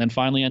brief. And then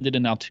finally ended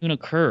in Altoona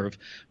Curve,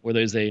 where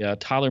there's a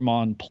Tyler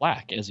Mon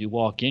plaque as you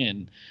walk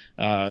in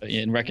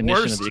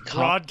recognition of the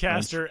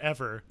broadcaster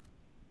ever.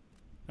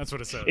 That's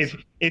what it says. If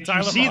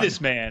you see this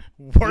man,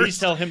 please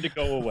tell him to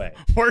go away.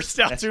 Worst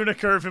Altoona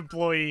Curve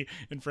employee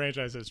in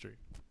franchise history.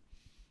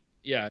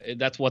 Yeah,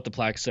 that's what the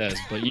plaque says.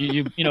 But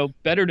you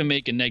better to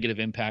make a negative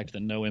impact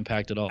than no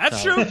impact at all.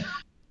 That's true.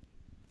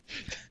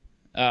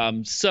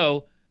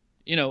 So,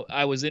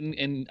 I was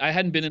in I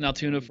hadn't been in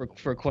Altoona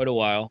for quite a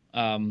while.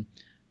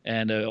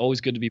 And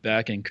always good to be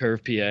back in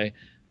Curve, PA.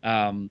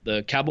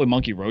 The Cowboy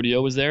Monkey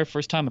Rodeo was there.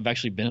 First time I've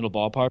actually been at a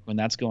ballpark when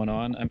that's going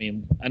on. I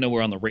mean, I know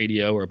we're on the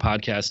radio or a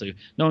podcast, so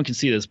no one can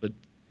see this, but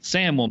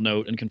Sam will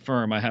note and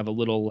confirm I have a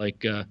little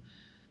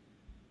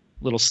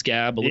little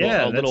scab, a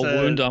little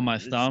wound on my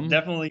thumb.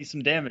 Definitely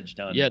some damage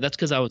done. Yeah, that's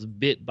because I was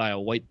bit by a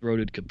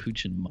white-throated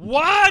capuchin monkey.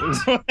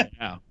 What?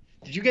 Yeah.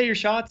 Did you get your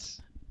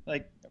shots?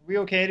 Like, are we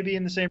okay to be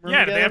in the same room? Yeah,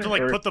 together, do they have to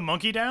like or... put the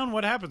monkey down?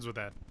 What happens with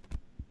that?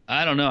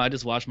 I don't know. I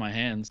just washed my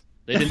hands.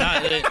 They did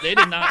not. They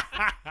did not.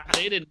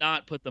 They did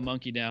not put the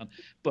monkey down.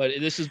 But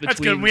this is between. That's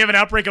good. When we have an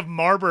outbreak of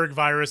Marburg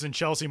virus in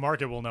Chelsea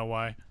Market, we'll know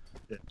why.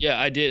 Yeah,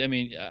 I did. I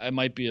mean, I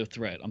might be a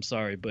threat. I'm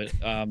sorry, but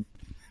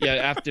yeah.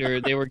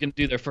 After they were going to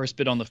do their first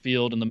bit on the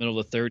field in the middle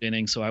of the third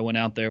inning, so I went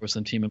out there with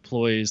some team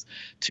employees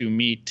to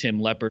meet Tim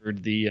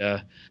Leopard,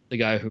 the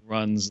guy who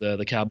runs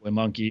the Cowboy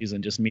Monkeys,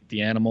 and just meet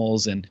the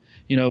animals. And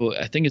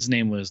I think his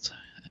name was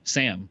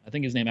Sam. I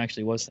think his name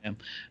actually was Sam.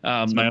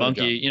 The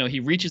monkey, he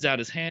reaches out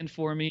his hand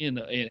for me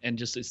and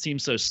just, it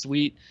seems so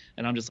sweet.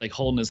 And I'm just like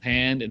holding his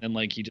hand, and then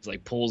like he just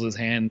like pulls his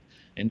hand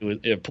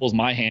pulls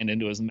my hand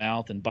into his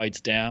mouth and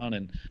bites down.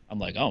 And I'm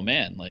like, oh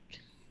man, like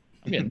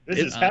I'm getting this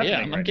is happening. Yeah,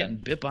 I'm getting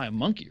bit by a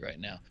monkey right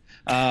now.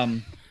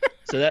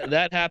 So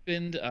that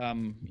happened.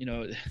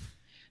 It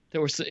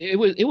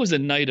was a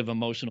night of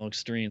emotional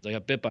extremes. I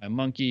got bit by a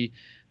monkey.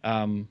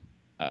 I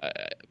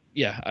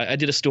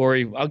did a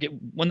story.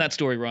 When that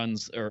story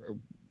runs, or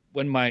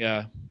when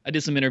I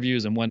did some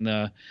interviews, and when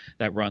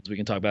that runs, we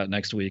can talk about it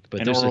next week.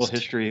 But an oral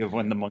history of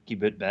when the monkey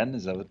bit Ben.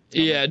 Is that what?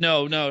 Yeah,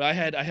 no. I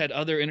had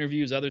other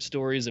interviews, other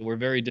stories that were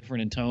very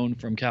different in tone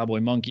from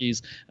Cowboy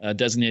Monkeys.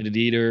 Designated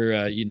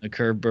Eater, eating a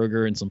curved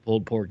burger and some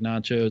pulled pork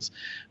nachos.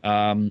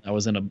 I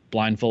was in a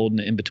blindfold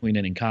in a between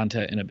inning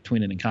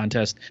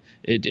contest.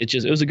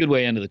 It was a good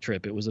way into the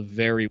trip. It was a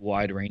very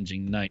wide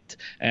ranging night,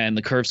 and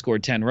the Curve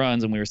scored 10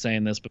 runs. And we were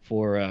saying this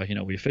before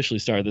we officially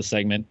started this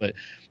segment, but.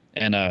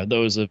 And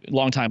those of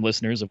longtime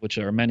listeners, of which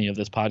there are many of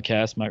this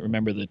podcast, might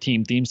remember the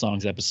Team Theme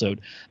Songs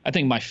episode. I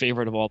think my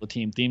favorite of all the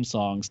Team Theme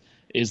Songs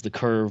is the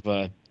Curve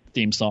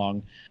theme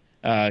song,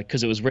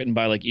 because it was written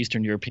by like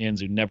Eastern Europeans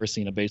who'd never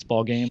seen a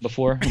baseball game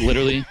before,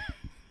 literally.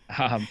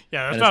 Yeah,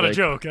 that's not a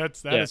joke. That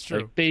is true.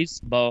 Like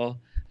baseball,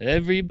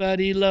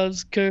 everybody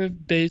loves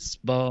Curve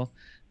baseball.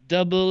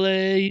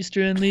 Double-A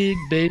Eastern League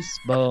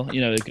Baseball.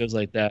 It goes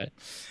like that.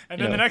 And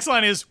then the next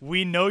line is,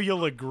 "We know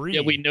you'll agree."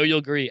 Yeah, we know you'll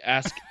agree.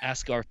 Ask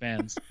our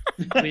fans.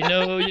 We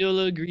know you'll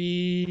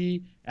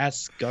agree.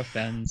 Ask our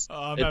fans.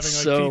 I'm having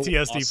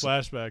PTSD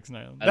flashbacks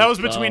now. That was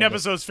between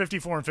episodes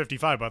 54 and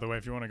 55, by the way,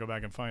 if you want to go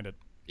back and find it.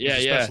 Yeah.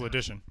 Special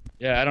edition.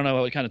 Yeah, I don't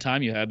know what kind of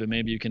time you have, but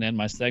maybe you can end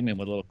my segment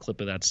with a little clip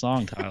of that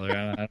song, Tyler.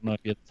 I don't know if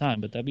you have time,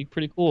 but that'd be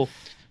pretty cool.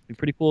 It'd be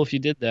pretty cool if you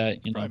did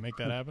that. Probably make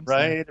that happen.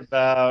 Right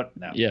about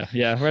now.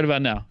 Yeah, right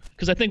about now.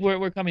 Because I think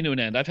we're coming to an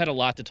end. I've had a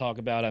lot to talk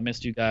about. I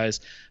missed you guys.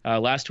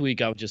 Last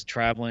week I was just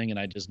traveling, and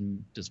I just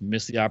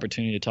missed the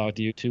opportunity to talk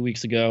to you. 2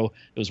 weeks ago,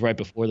 it was right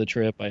before the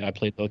trip. I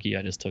played hooky.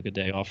 I just took a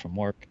day off from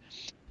work,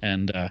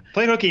 and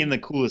played hooky in the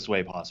coolest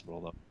way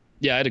possible, though.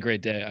 Yeah, I had a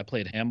great day. I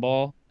played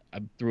handball.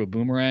 I threw a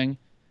boomerang,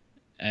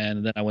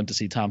 and then I went to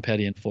see Tom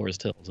Petty in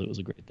Forest Hills. It was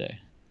a great day.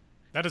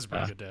 That is a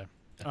pretty good day.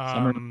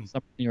 Summer in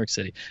New York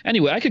City.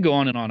 Anyway, I could go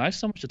on and on. I have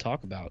so much to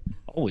talk about,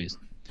 always.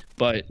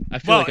 But I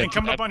feel like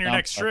coming up on your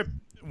next trip,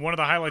 one of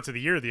the highlights of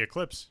the year, the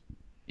eclipse.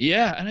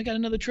 Yeah, and I got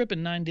another trip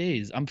in 9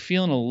 days. I'm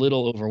feeling a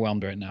little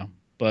overwhelmed right now.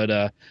 But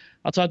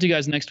I'll talk to you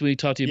guys next week.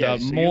 Talk to you about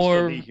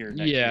more.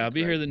 I'll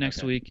be here the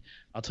next week.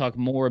 I'll talk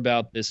more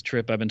about this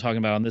trip I've been talking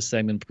about on this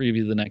segment,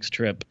 preview the next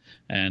trip.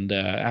 And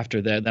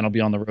after that, then I'll be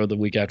on the road the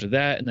week after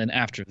that. And then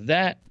after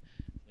that,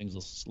 things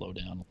will slow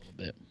down a little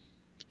bit.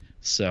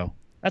 So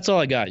that's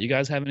all I got. You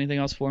guys have anything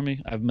else for me?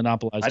 I've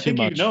monopolized too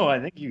much. I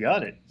think you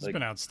got it. It's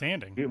been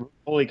outstanding. We're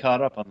fully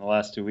caught up on the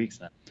last 2 weeks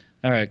now.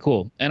 All right,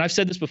 cool. And I've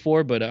said this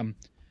before, but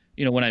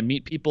when I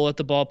meat people at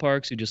the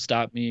ballparks who just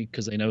stop me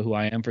because they know who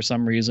I am for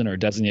some reason, or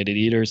designated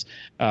eaters,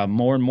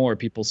 more and more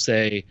people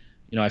say,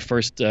 I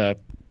first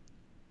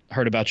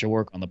heard about your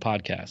work on the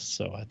podcast.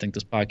 So I think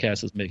this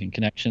podcast is making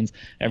connections.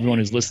 Everyone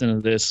who's listening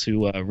to this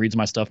who reads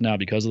my stuff now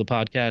because of the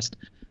podcast,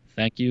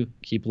 thank you.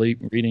 Keep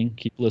reading,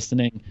 keep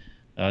listening.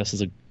 This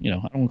is I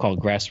don't want to call it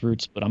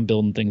grassroots, but I'm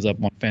building things up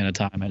one fan at a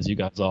time, as you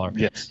guys are.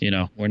 Yes.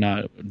 We're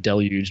not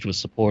deluged with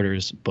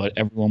supporters, but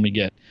everyone we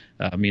get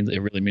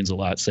it really means a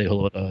lot. Say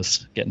hello to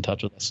us. Get in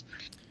touch with us.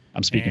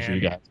 I'm speaking for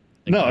you guys.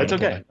 No, it's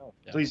okay.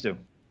 Yeah. Please do.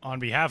 On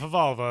behalf of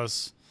all of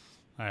us,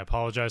 I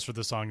apologize for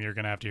the song that you're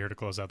going to have to hear to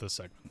close out this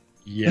segment.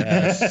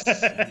 Yes.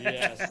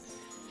 Yes.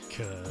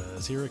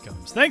 Because here it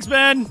comes. Thanks,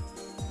 Ben.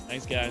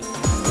 Thanks, guys.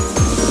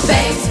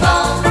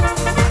 Baseball.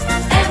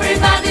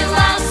 Everybody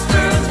loves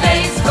through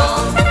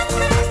baseball.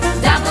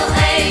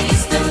 Double-A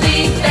Eastern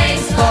League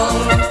Baseball.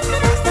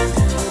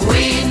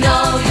 We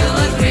know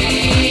you'll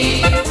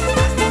agree.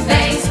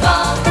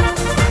 Baseball.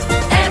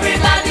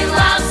 Everybody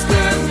loves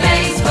through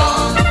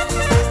baseball.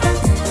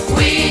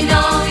 We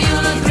know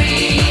you'll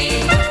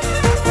agree.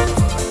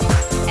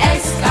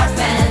 Escar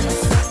fans.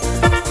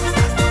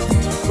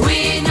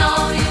 We know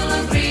you'll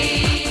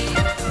agree.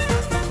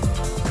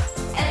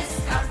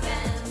 Escar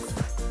fans.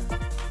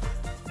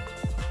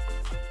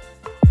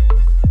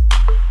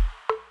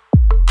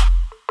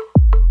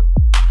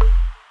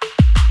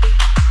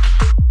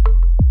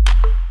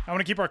 I want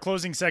to keep our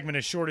closing segment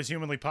as short as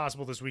humanly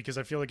possible this week because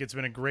I feel like it's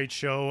been a great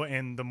show,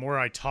 and the more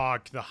I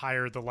talk, the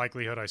higher the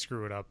likelihood I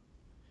screw it up.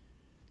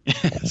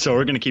 So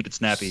we're going to keep it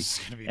snappy,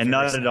 and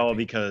not snappy. at all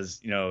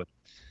because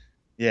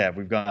Yeah,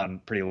 we've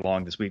gone pretty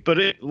long this week, but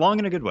long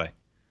in a good way.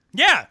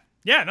 Yeah.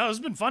 No, this has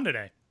been fun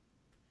today.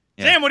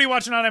 Yeah. Sam, what are you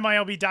watching on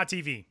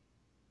MILB.TV?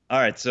 All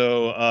right,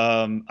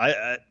 so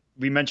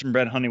we mentioned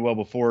Brett Honeywell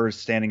before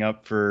standing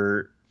up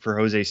for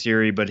Jose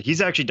Siri, but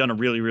he's actually done a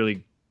really,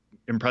 really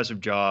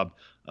impressive job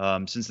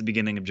since the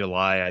beginning of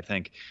July, I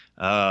think.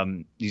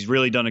 He's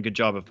really done a good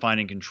job of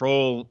finding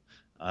control.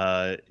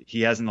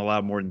 He hasn't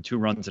allowed more than 2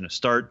 runs in a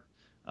start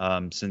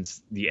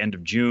since the end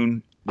of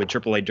June with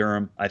AAA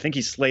Durham. I think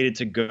he's slated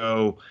to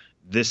go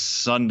this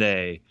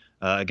Sunday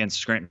against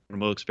Scranton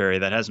Wilkes-Barre.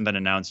 That hasn't been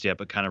announced yet,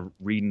 but kind of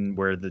reading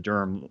where the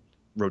Durham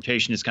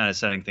rotation is kind of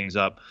setting things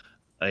up.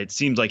 It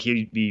seems like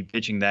he'd be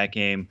pitching that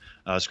game.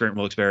 Scranton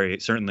Wilkes-Barre,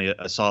 certainly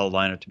a solid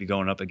lineup to be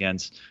going up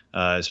against,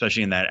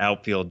 especially in that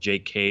outfield.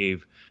 Jake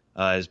Cave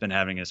has been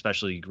having an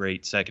especially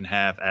great second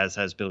half, as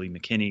has Billy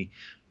McKinney.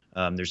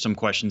 There's some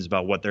questions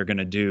about what they're going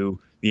to do.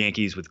 The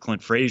Yankees with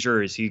Clint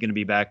Frazier, is he going to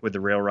be back with the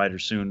Rail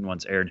Riders soon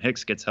once Aaron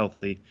Hicks gets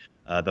healthy?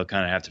 They'll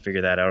kind of have to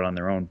figure that out on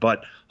their own.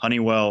 But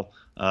Honeywell,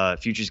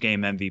 Futures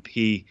Game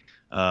MVP,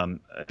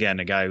 again,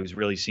 a guy who's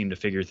really seemed to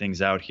figure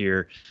things out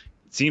here.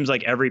 It seems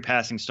like every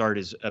passing start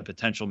is a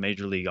potential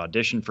major league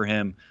audition for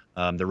him.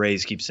 The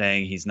Rays keep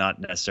saying he's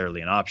not necessarily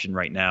an option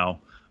right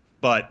now,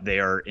 but they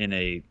are in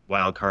a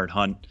wild card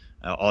hunt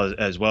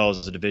as well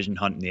as a division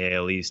hunt in the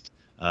AL East.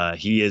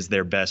 He is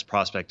their best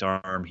prospect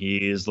arm.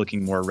 He is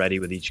looking more ready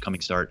with each coming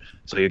start,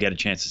 so you'll get a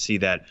chance to see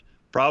that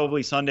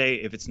probably Sunday.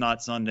 If it's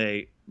not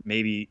Sunday,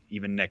 maybe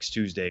even next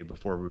Tuesday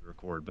before we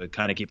record. But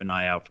kind of keep an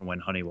eye out for when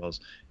Honeywell's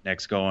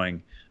next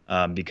going,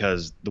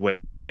 because the way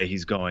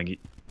he's going,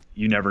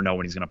 you never know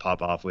when he's going to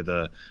pop off with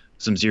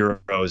some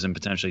zeros and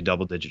potentially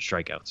double-digit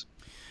strikeouts.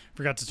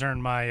 Forgot to turn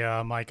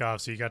my mic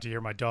off, so you got to hear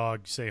my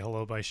dog say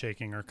hello by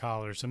shaking her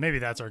collar. So maybe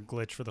that's our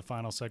glitch for the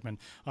final segment.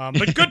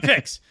 But good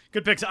picks.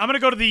 Good picks. I'm going to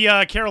go to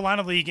the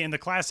Carolina League in the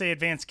Class A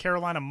Advanced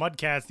Carolina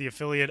Mudcats, the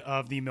affiliate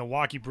of the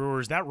Milwaukee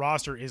Brewers. That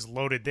roster is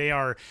loaded. They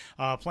are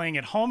playing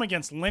at home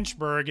against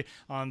Lynchburg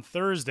on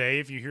Thursday,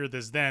 if you hear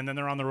this then. Then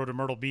they're on the road to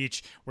Myrtle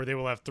Beach, where they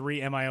will have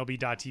 3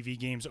 MILB.TV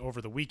games over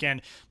the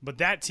weekend. But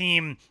that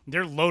team,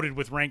 they're loaded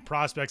with ranked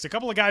prospects. A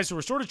couple of guys who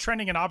are sort of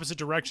trending in opposite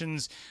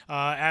directions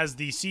as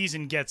the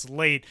season gets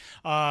late.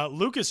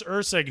 Lucas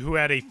Ursig, who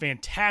had a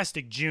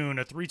fantastic June,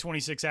 a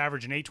 326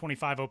 average and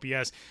 825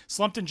 OPS,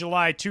 slumped in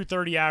July,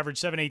 230 average,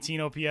 718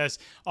 OPS.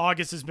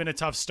 August has been a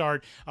tough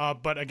start,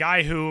 but a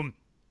guy who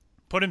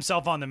put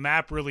himself on the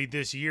map really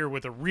this year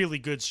with a really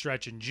good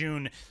stretch in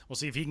June. We'll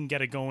see if he can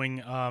get it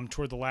going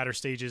toward the latter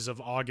stages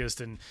of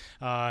August and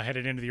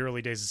headed into the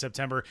early days of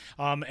September.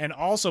 And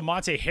also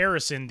Monte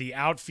Harrison, the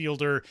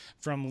outfielder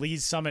from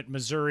Lee's Summit,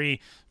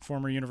 Missouri,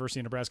 former University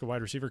of Nebraska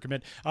wide receiver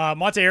commit.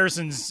 Monte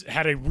Harrison's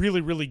had a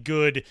really, really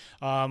good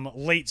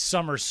late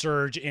summer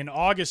surge. In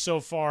August so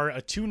far,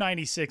 a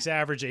 296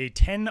 average, a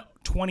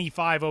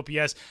 1025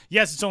 OPS.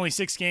 Yes, it's only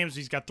 6 games.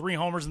 He's got 3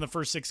 homers in the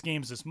first 6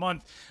 games this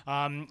month,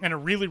 and a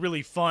really,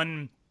 really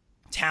fun,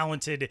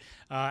 talented,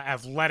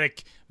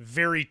 athletic,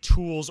 very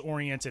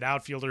tools-oriented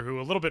outfielder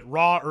who a little bit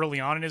raw early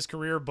on in his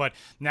career, but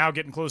now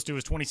getting close to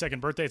his 22nd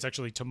birthday. It's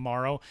actually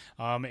tomorrow.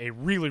 A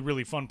really,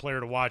 really fun player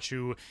to watch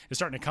who is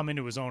starting to come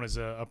into his own as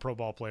a pro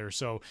ball player.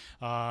 So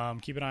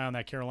keep an eye on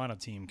that Carolina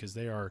team because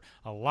they are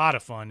a lot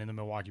of fun in the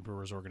Milwaukee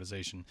Brewers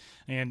organization.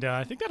 And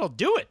I think that'll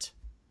do it.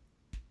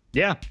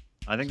 Yeah.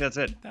 I think that's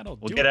it. We'll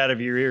get out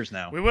of your ears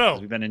now. We will.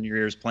 We've been in your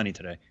ears plenty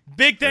today.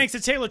 Big thanks to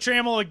Taylor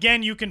Trammell.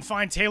 Again, you can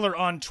find Taylor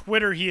on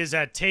Twitter. He is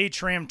at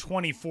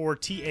TayTram24,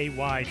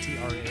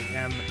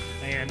 Taytram.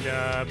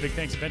 And big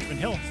thanks to Benjamin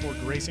Hill for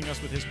gracing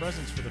us with his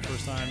presence for the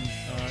first time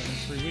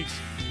in 3 weeks.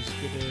 It was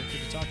good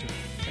to talk to him.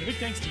 And a big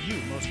thanks to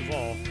you, most of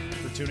all,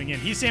 for tuning in.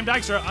 He's Sam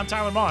Dykstra. I'm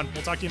Tyler Maughan.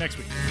 We'll talk to you next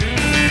week.